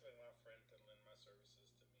not expect my friend to lend my services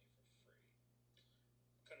to me for free.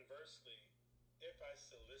 Conversely, if I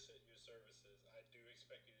solicit your services, I do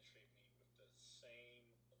expect you to treat me with the same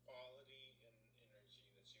quality and energy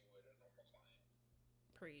that you would a normal client.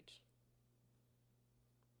 Preach.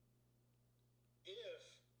 If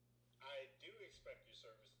I do expect you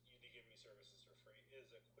to give me services for free, it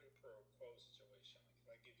is a quid pro quo situation.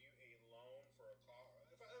 Like if I give you a loan for a car,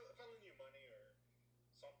 if I lend you money or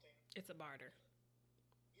something, It's a barter.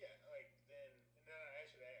 yeah, like then I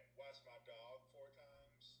ask you to watch my dog 4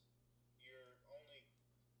 times. You're only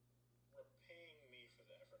repaying me for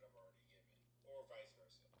the effort I've already given, or vice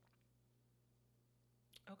versa.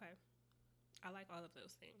 Okay. I like all of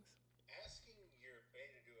those things. Asking your bae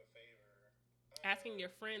to do a favor. Asking your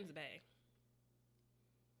friend's bae.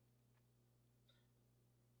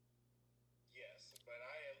 Yes, but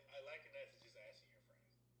I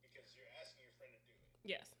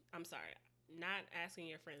I'm sorry, not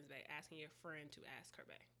asking your friend's bae, asking your friend to ask her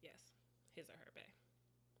bae. Yes, his or her bae.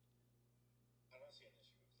 I don't see an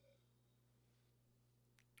issue with that.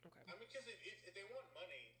 Okay. I mean, because if they want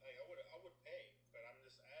money, like I would pay, but I'm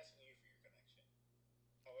just asking you for your connection.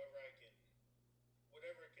 However, I can,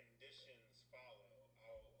 whatever conditions follow,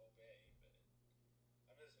 I'll obey.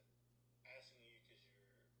 But I'm just asking you because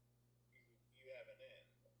you have an in.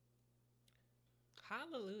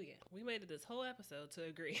 Hallelujah. We made it this whole episode to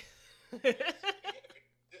agree. Yes, we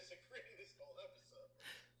disagree this whole episode,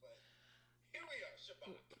 but here we are,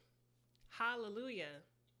 Shabbat. Hallelujah.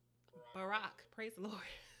 Barak. Praise the Lord.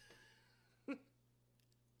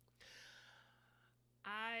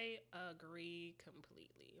 I agree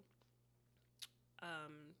completely.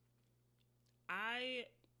 I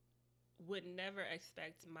would never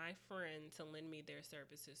expect my friend to lend me their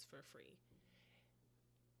services for free.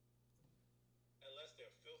 Unless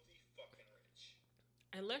they're filthy fucking rich.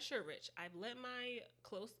 Unless you're rich. I've let my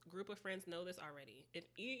close group of friends know this already. If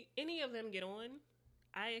any of them get on,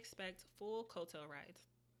 I expect full coattail rides.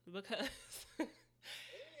 Because When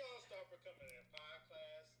y'all start becoming in pie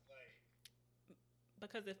class, like,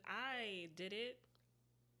 because if I did it,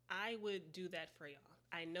 I would do that for y'all.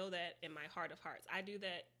 I know that in my heart of hearts. I do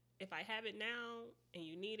that. If I have it now and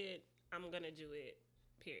you need it, I'm going to do it,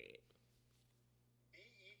 period.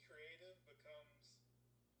 BE creative becomes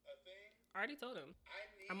a thing. I already told him.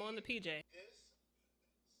 I'm on the PJ. This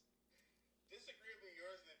agreement of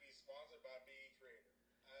yours to be sponsored by BE Creative.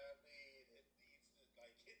 I mean, it needs to,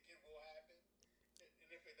 like, it will happen.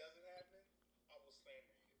 And if it doesn't happen, I will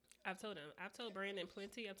slander you. I've told him. I've told Brandon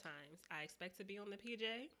plenty of times. I expect to be on the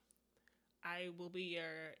PJ. I will be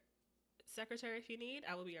your secretary if you need.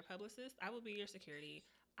 I will be your publicist. I will be your security.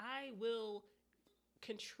 I will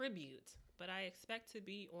contribute, but I expect to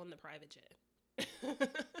be on the private jet.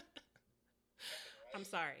 I'm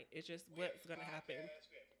sorry. It's just what's going to happen. We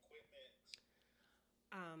have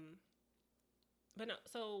equipment. But no,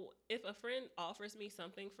 so if a friend offers me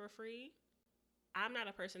something for free, I'm not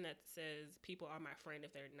a person that says people are my friend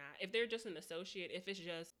if they're not. If they're just an associate,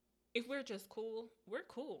 if we're just cool, we're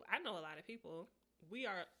cool. I know a lot of people. We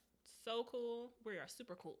are so cool. We are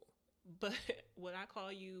super cool. But when I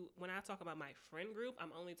talk about my friend group,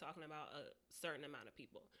 I'm only talking about a certain amount of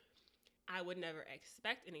people. I would never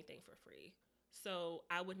expect anything for free. So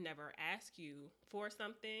I would never ask you for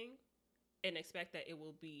something and expect that it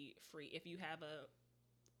will be free. If you have a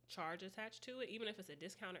charge attached to it, even if it's a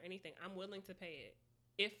discount or anything, I'm willing to pay it.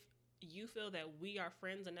 If you feel that we are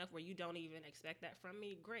friends enough where you don't even expect that from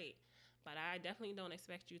me, great. But I definitely don't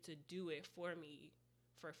expect you to do it for me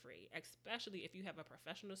for free, especially if you have a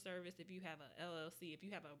professional service, if you have a LLC, if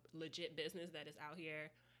you have a legit business that is out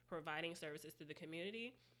here providing services to the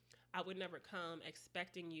community. I would never come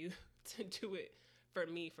expecting you to do it for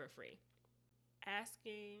me for free.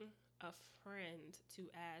 Asking a friend to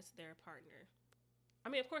ask their partner. I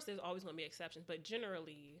mean, of course, there's always going to be exceptions, but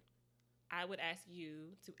generally, I would ask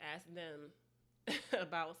you to ask them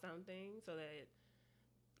about something so that,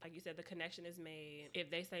 like you said, the connection is made. If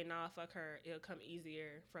they say, nah, fuck her, it'll come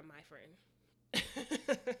easier from my friend. I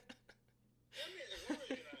mean, as long as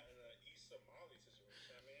you're not in an East Somali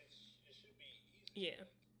situation, I mean, it should be easy. Yeah.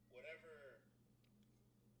 Like, whatever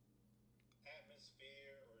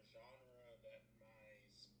atmosphere or genre that my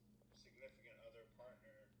significant other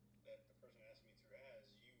partner, that the person asking me through has,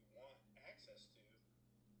 you want access to.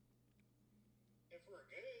 If we're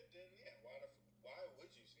good, then yeah, why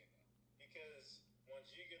would you say no? Because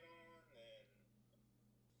once you get on, then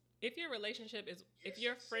if your relationship is, if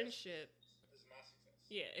your friendship is my success.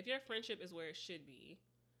 Yeah, if your friendship is where it should be,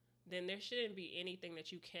 then there shouldn't be anything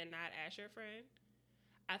that you cannot ask your friend.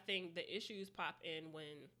 I think the issues pop in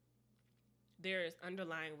when there is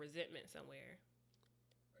underlying resentment somewhere.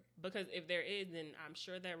 Because if there is, then I'm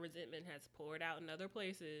sure that resentment has poured out in other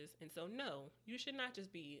places. And so, no, you should not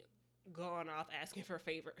just be going off asking for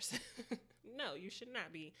favors. No, you should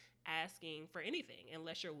not be asking for anything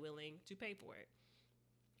unless you're willing to pay for it.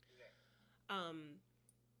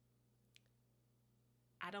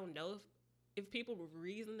 I don't know if people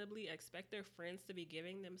reasonably expect their friends to be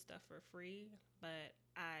giving them stuff for free, but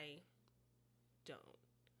I don't.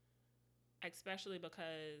 Especially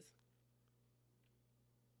because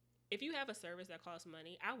if you have a service that costs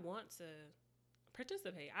money, I want to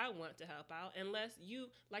participate. I want to help out. Unless you,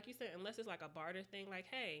 like you said, unless it's like a barter thing, like,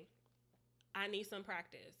 hey, I need some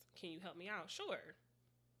practice. Can you help me out? Sure.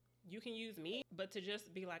 You can use me, but to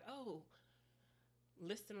just be like, oh,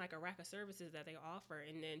 listing like a rack of services that they offer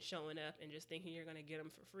and then showing up and just thinking you're going to get them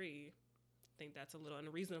for free, I think that's a little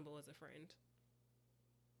unreasonable as a friend.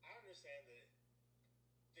 I understand that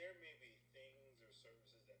there may be things or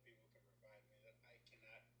services that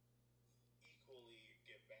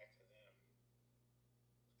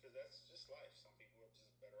because that's just life. Some people are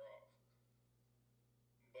just better off.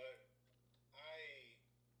 But I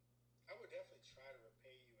I would definitely try to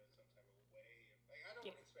repay you in some type of way. Like I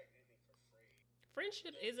don't Yeah. expect anything for free.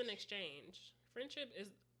 Friendship is an exchange. Friendship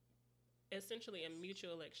is essentially a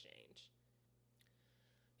mutual exchange.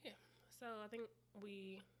 Yeah. So I think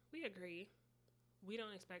we agree. We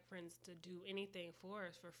don't expect friends to do anything for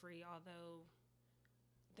us for free, although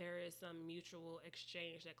there is some mutual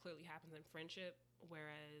exchange that clearly happens in friendship,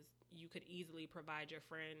 whereas you could easily provide your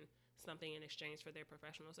friend something in exchange for their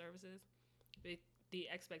professional services. The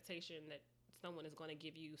expectation that someone is going to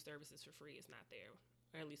give you services for free is not there,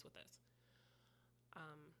 or at least with us.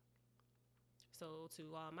 Um, so,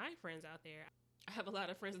 to all my friends out there, I have a lot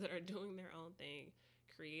of friends that are doing their own thing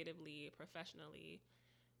creatively, professionally,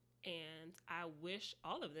 and I wish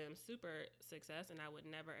all of them super success, and I would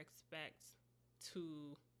never expect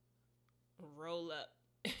to roll up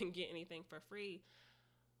and get anything for free.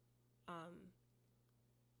 Um,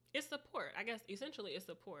 it's support. I guess essentially it's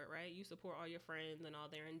support, right? You support all your friends and all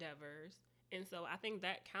their endeavors. And so I think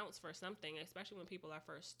that counts for something, especially when people are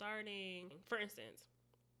first starting. For instance,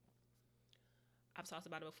 I've talked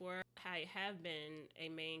about it before. I have been a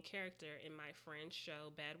main character in my friend's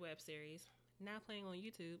show, Bad Web Series, now playing on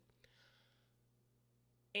YouTube.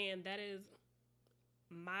 And that is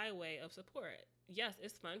my way of support. Yes,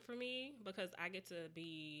 it's fun for me because I get to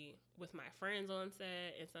be with my friends on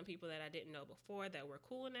set and some people that I didn't know before that were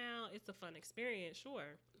cool now. It's a fun experience,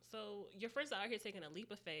 sure. So your friends are out here taking a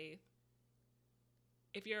leap of faith.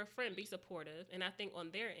 If you're a friend, be supportive. And I think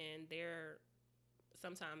on their end,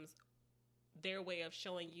 sometimes their way of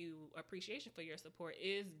showing you appreciation for your support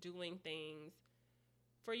is doing things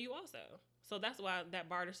for you also. So that's why that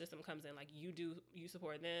barter system comes in. Like you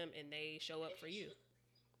support them and they show up for you.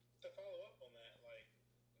 To follow up on that, like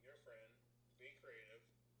your friend, Be Creative,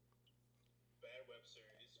 Bad Web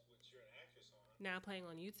Series, which you're an actress on, now playing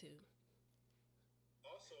on YouTube,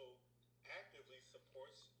 also actively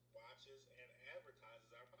supports, watches, and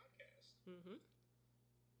advertises our podcast. Mm-hmm.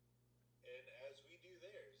 And as we do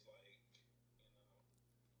theirs, like,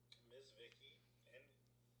 Miss Vicky and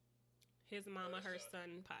His Mama, Her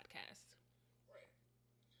Son podcast. Right.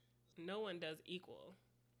 No one does equal.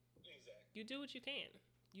 Exactly. You do what you can.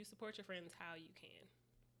 You support your friends how you can.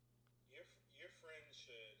 Your friends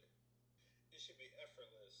it should be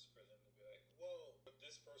effortless for them to be like, whoa, but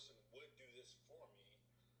this person would do this for me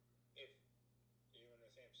if you're in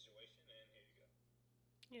the same situation, and here you go.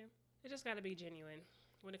 Yeah. It just got to be genuine.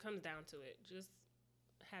 When it comes down to it, just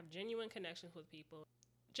have genuine connections with people.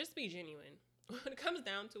 Just be genuine. When it comes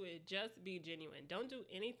down to it, just be genuine. Don't do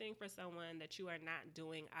anything for someone that you are not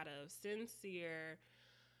doing out of sincere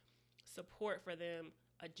support for them,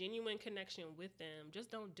 a genuine connection with them.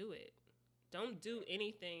 Just don't do it. Don't do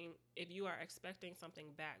anything if you are expecting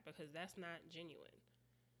something back, because that's not genuine.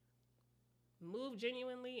 Move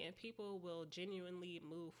genuinely and people will genuinely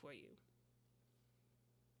move for you.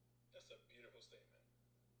 That's a beautiful statement.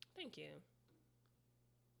 Thank you.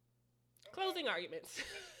 Okay. Closing arguments.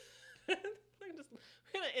 We're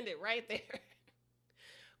going to end it right there.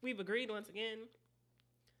 We've agreed once again.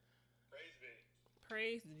 Praise be.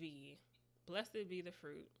 Praise be. Blessed be the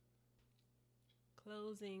fruit.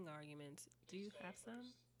 Closing arguments. Do you have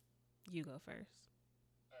some? You go first.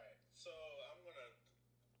 All right. So I'm going to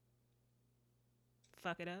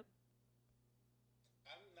fuck it up.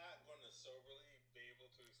 I'm not going to soberly be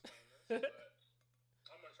able to explain this,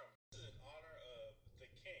 but I'm going to try. This is in honor of the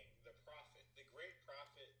king, the prophet, the great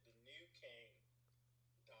prophet, the new king,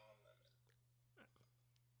 Don Lemon.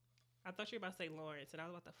 I thought you were about to say Lawrence, and I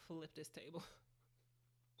was about to flip this table.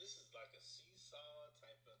 This is like a seesaw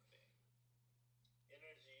type of thing.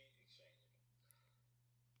 Energy exchanging.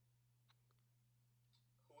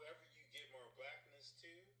 Whoever you give more blackness to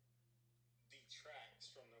detracts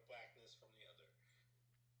from the blackness from the other.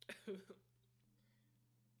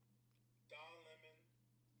 Don Lemon,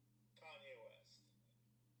 Kanye West.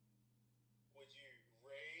 Would you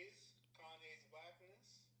raise Kanye's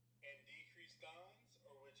blackness and decrease Don's,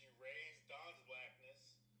 or would you raise Don's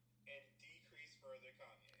blackness and decrease further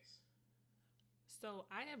Kanye's? So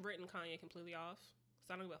I have written Kanye completely off,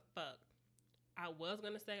 so I don't give a fuck. I was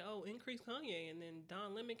going to say, oh, increase Kanye, and then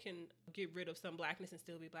Don Lemon can get rid of some blackness and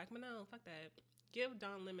still be black. But no, fuck that. Give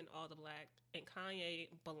Don Lemon all the black, and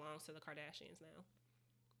Kanye belongs to the Kardashians now.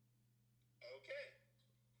 Okay.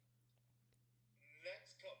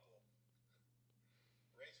 Next couple.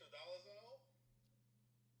 Rachel Dolezal,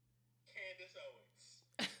 Candace Owens.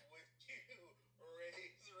 Would you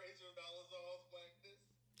raise Rachel Dolezal's blackness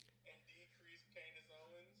and decrease Candace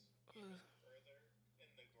Owens even further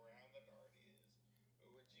in the ground that it already is?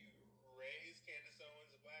 Or would you raise Candace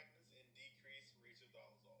Owens' blackness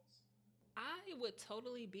I would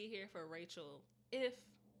totally be here for Rachel if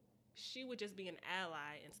she would just be an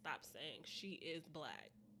ally and stop saying she is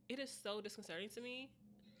black. It is so disconcerting to me.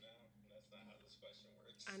 No, that's not how this question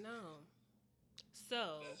works. I know.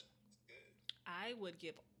 So That's good. I would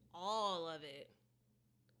give all of it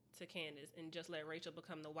to Candace and just let Rachel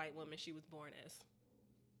become the white woman she was born as.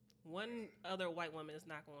 One other white woman is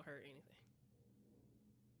not going to hurt anything.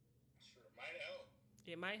 Sure, might help.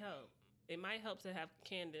 It might help. It might help to have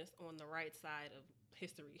Candace on the right side of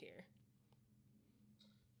history here.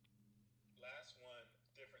 Last one,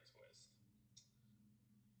 different twist.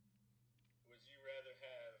 Would you rather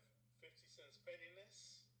have 50 Cent's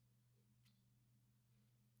pettiness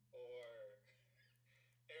or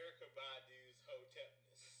Erica Badu's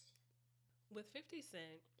hotepness? With 50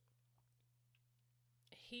 Cent,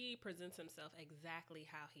 he presents himself exactly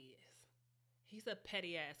how he is. He's a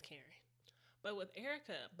petty ass Karen. But with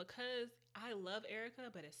Erica, because I love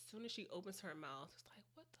Erica, but as soon as she opens her mouth, it's like,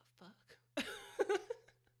 what the fuck?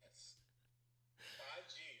 That's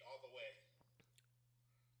 5G all the way.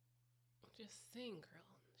 Just sing, girl.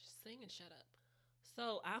 Just sing and shut up.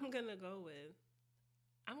 So I'm gonna go with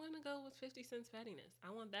 50 Cent's pettiness.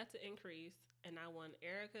 I want that to increase, and I want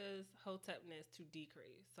Erica's hotepness to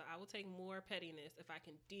decrease. So I will take more pettiness if I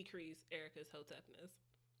can decrease Erica's hotepness.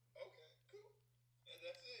 Okay, cool. And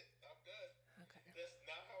that's it. I'm done. Okay. That's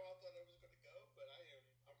not how I thought it was going to go, but I'm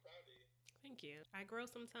proud of you. Thank you. I grow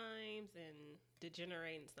sometimes and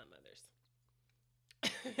degenerate in some others.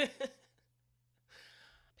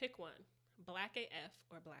 Pick one. Black AF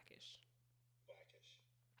or Blackish? Blackish.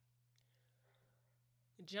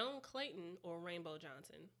 Joan Clayton or Rainbow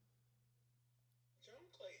Johnson? Joan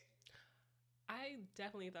Clayton. I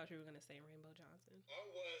definitely thought you were going to say Rainbow Johnson. I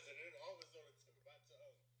was, and it always on the tip of my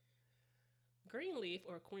tongue. Greenleaf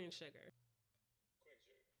or Queen Sugar? Queen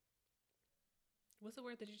Sugar. What's the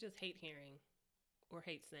word that you just hate hearing or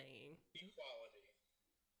hate saying? Equality.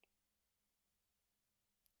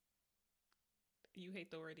 You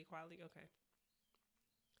hate the word equality? Okay.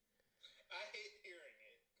 I hate hearing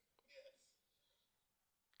it. Yes.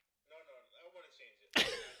 No, I want to change it.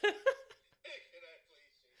 Can I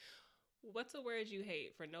please change it? What's a word you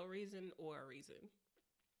hate for no reason or a reason?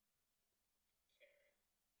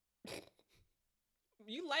 Karen.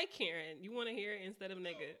 You like Karen. You want to hear it instead of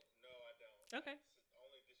nigga. No, I don't. Okay. It's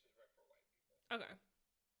only disrespect for white people. Okay.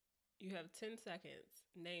 You have 10 seconds.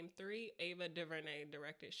 Name 3 Ava DuVernay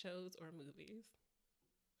directed shows or movies.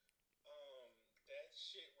 That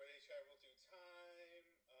shit where they travel through time,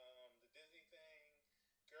 the Disney thing,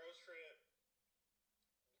 Girls Trip,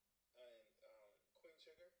 and Queen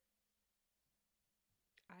Sugar.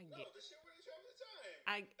 The shit where they travel through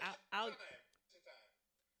time. I'll Time.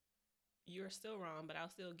 You're still wrong, but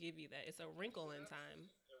I'll still give you that. It's A Wrinkle in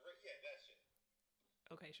Time. Yeah, that shit.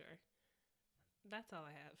 Okay, sure. That's all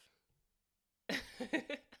I have. This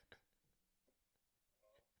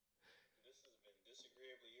has been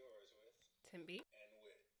Disagreeably Yours with Tim B. and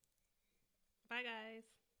Wit. Bye, guys.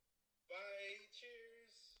 Bye.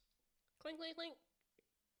 Cheers. Clink, clink, clink.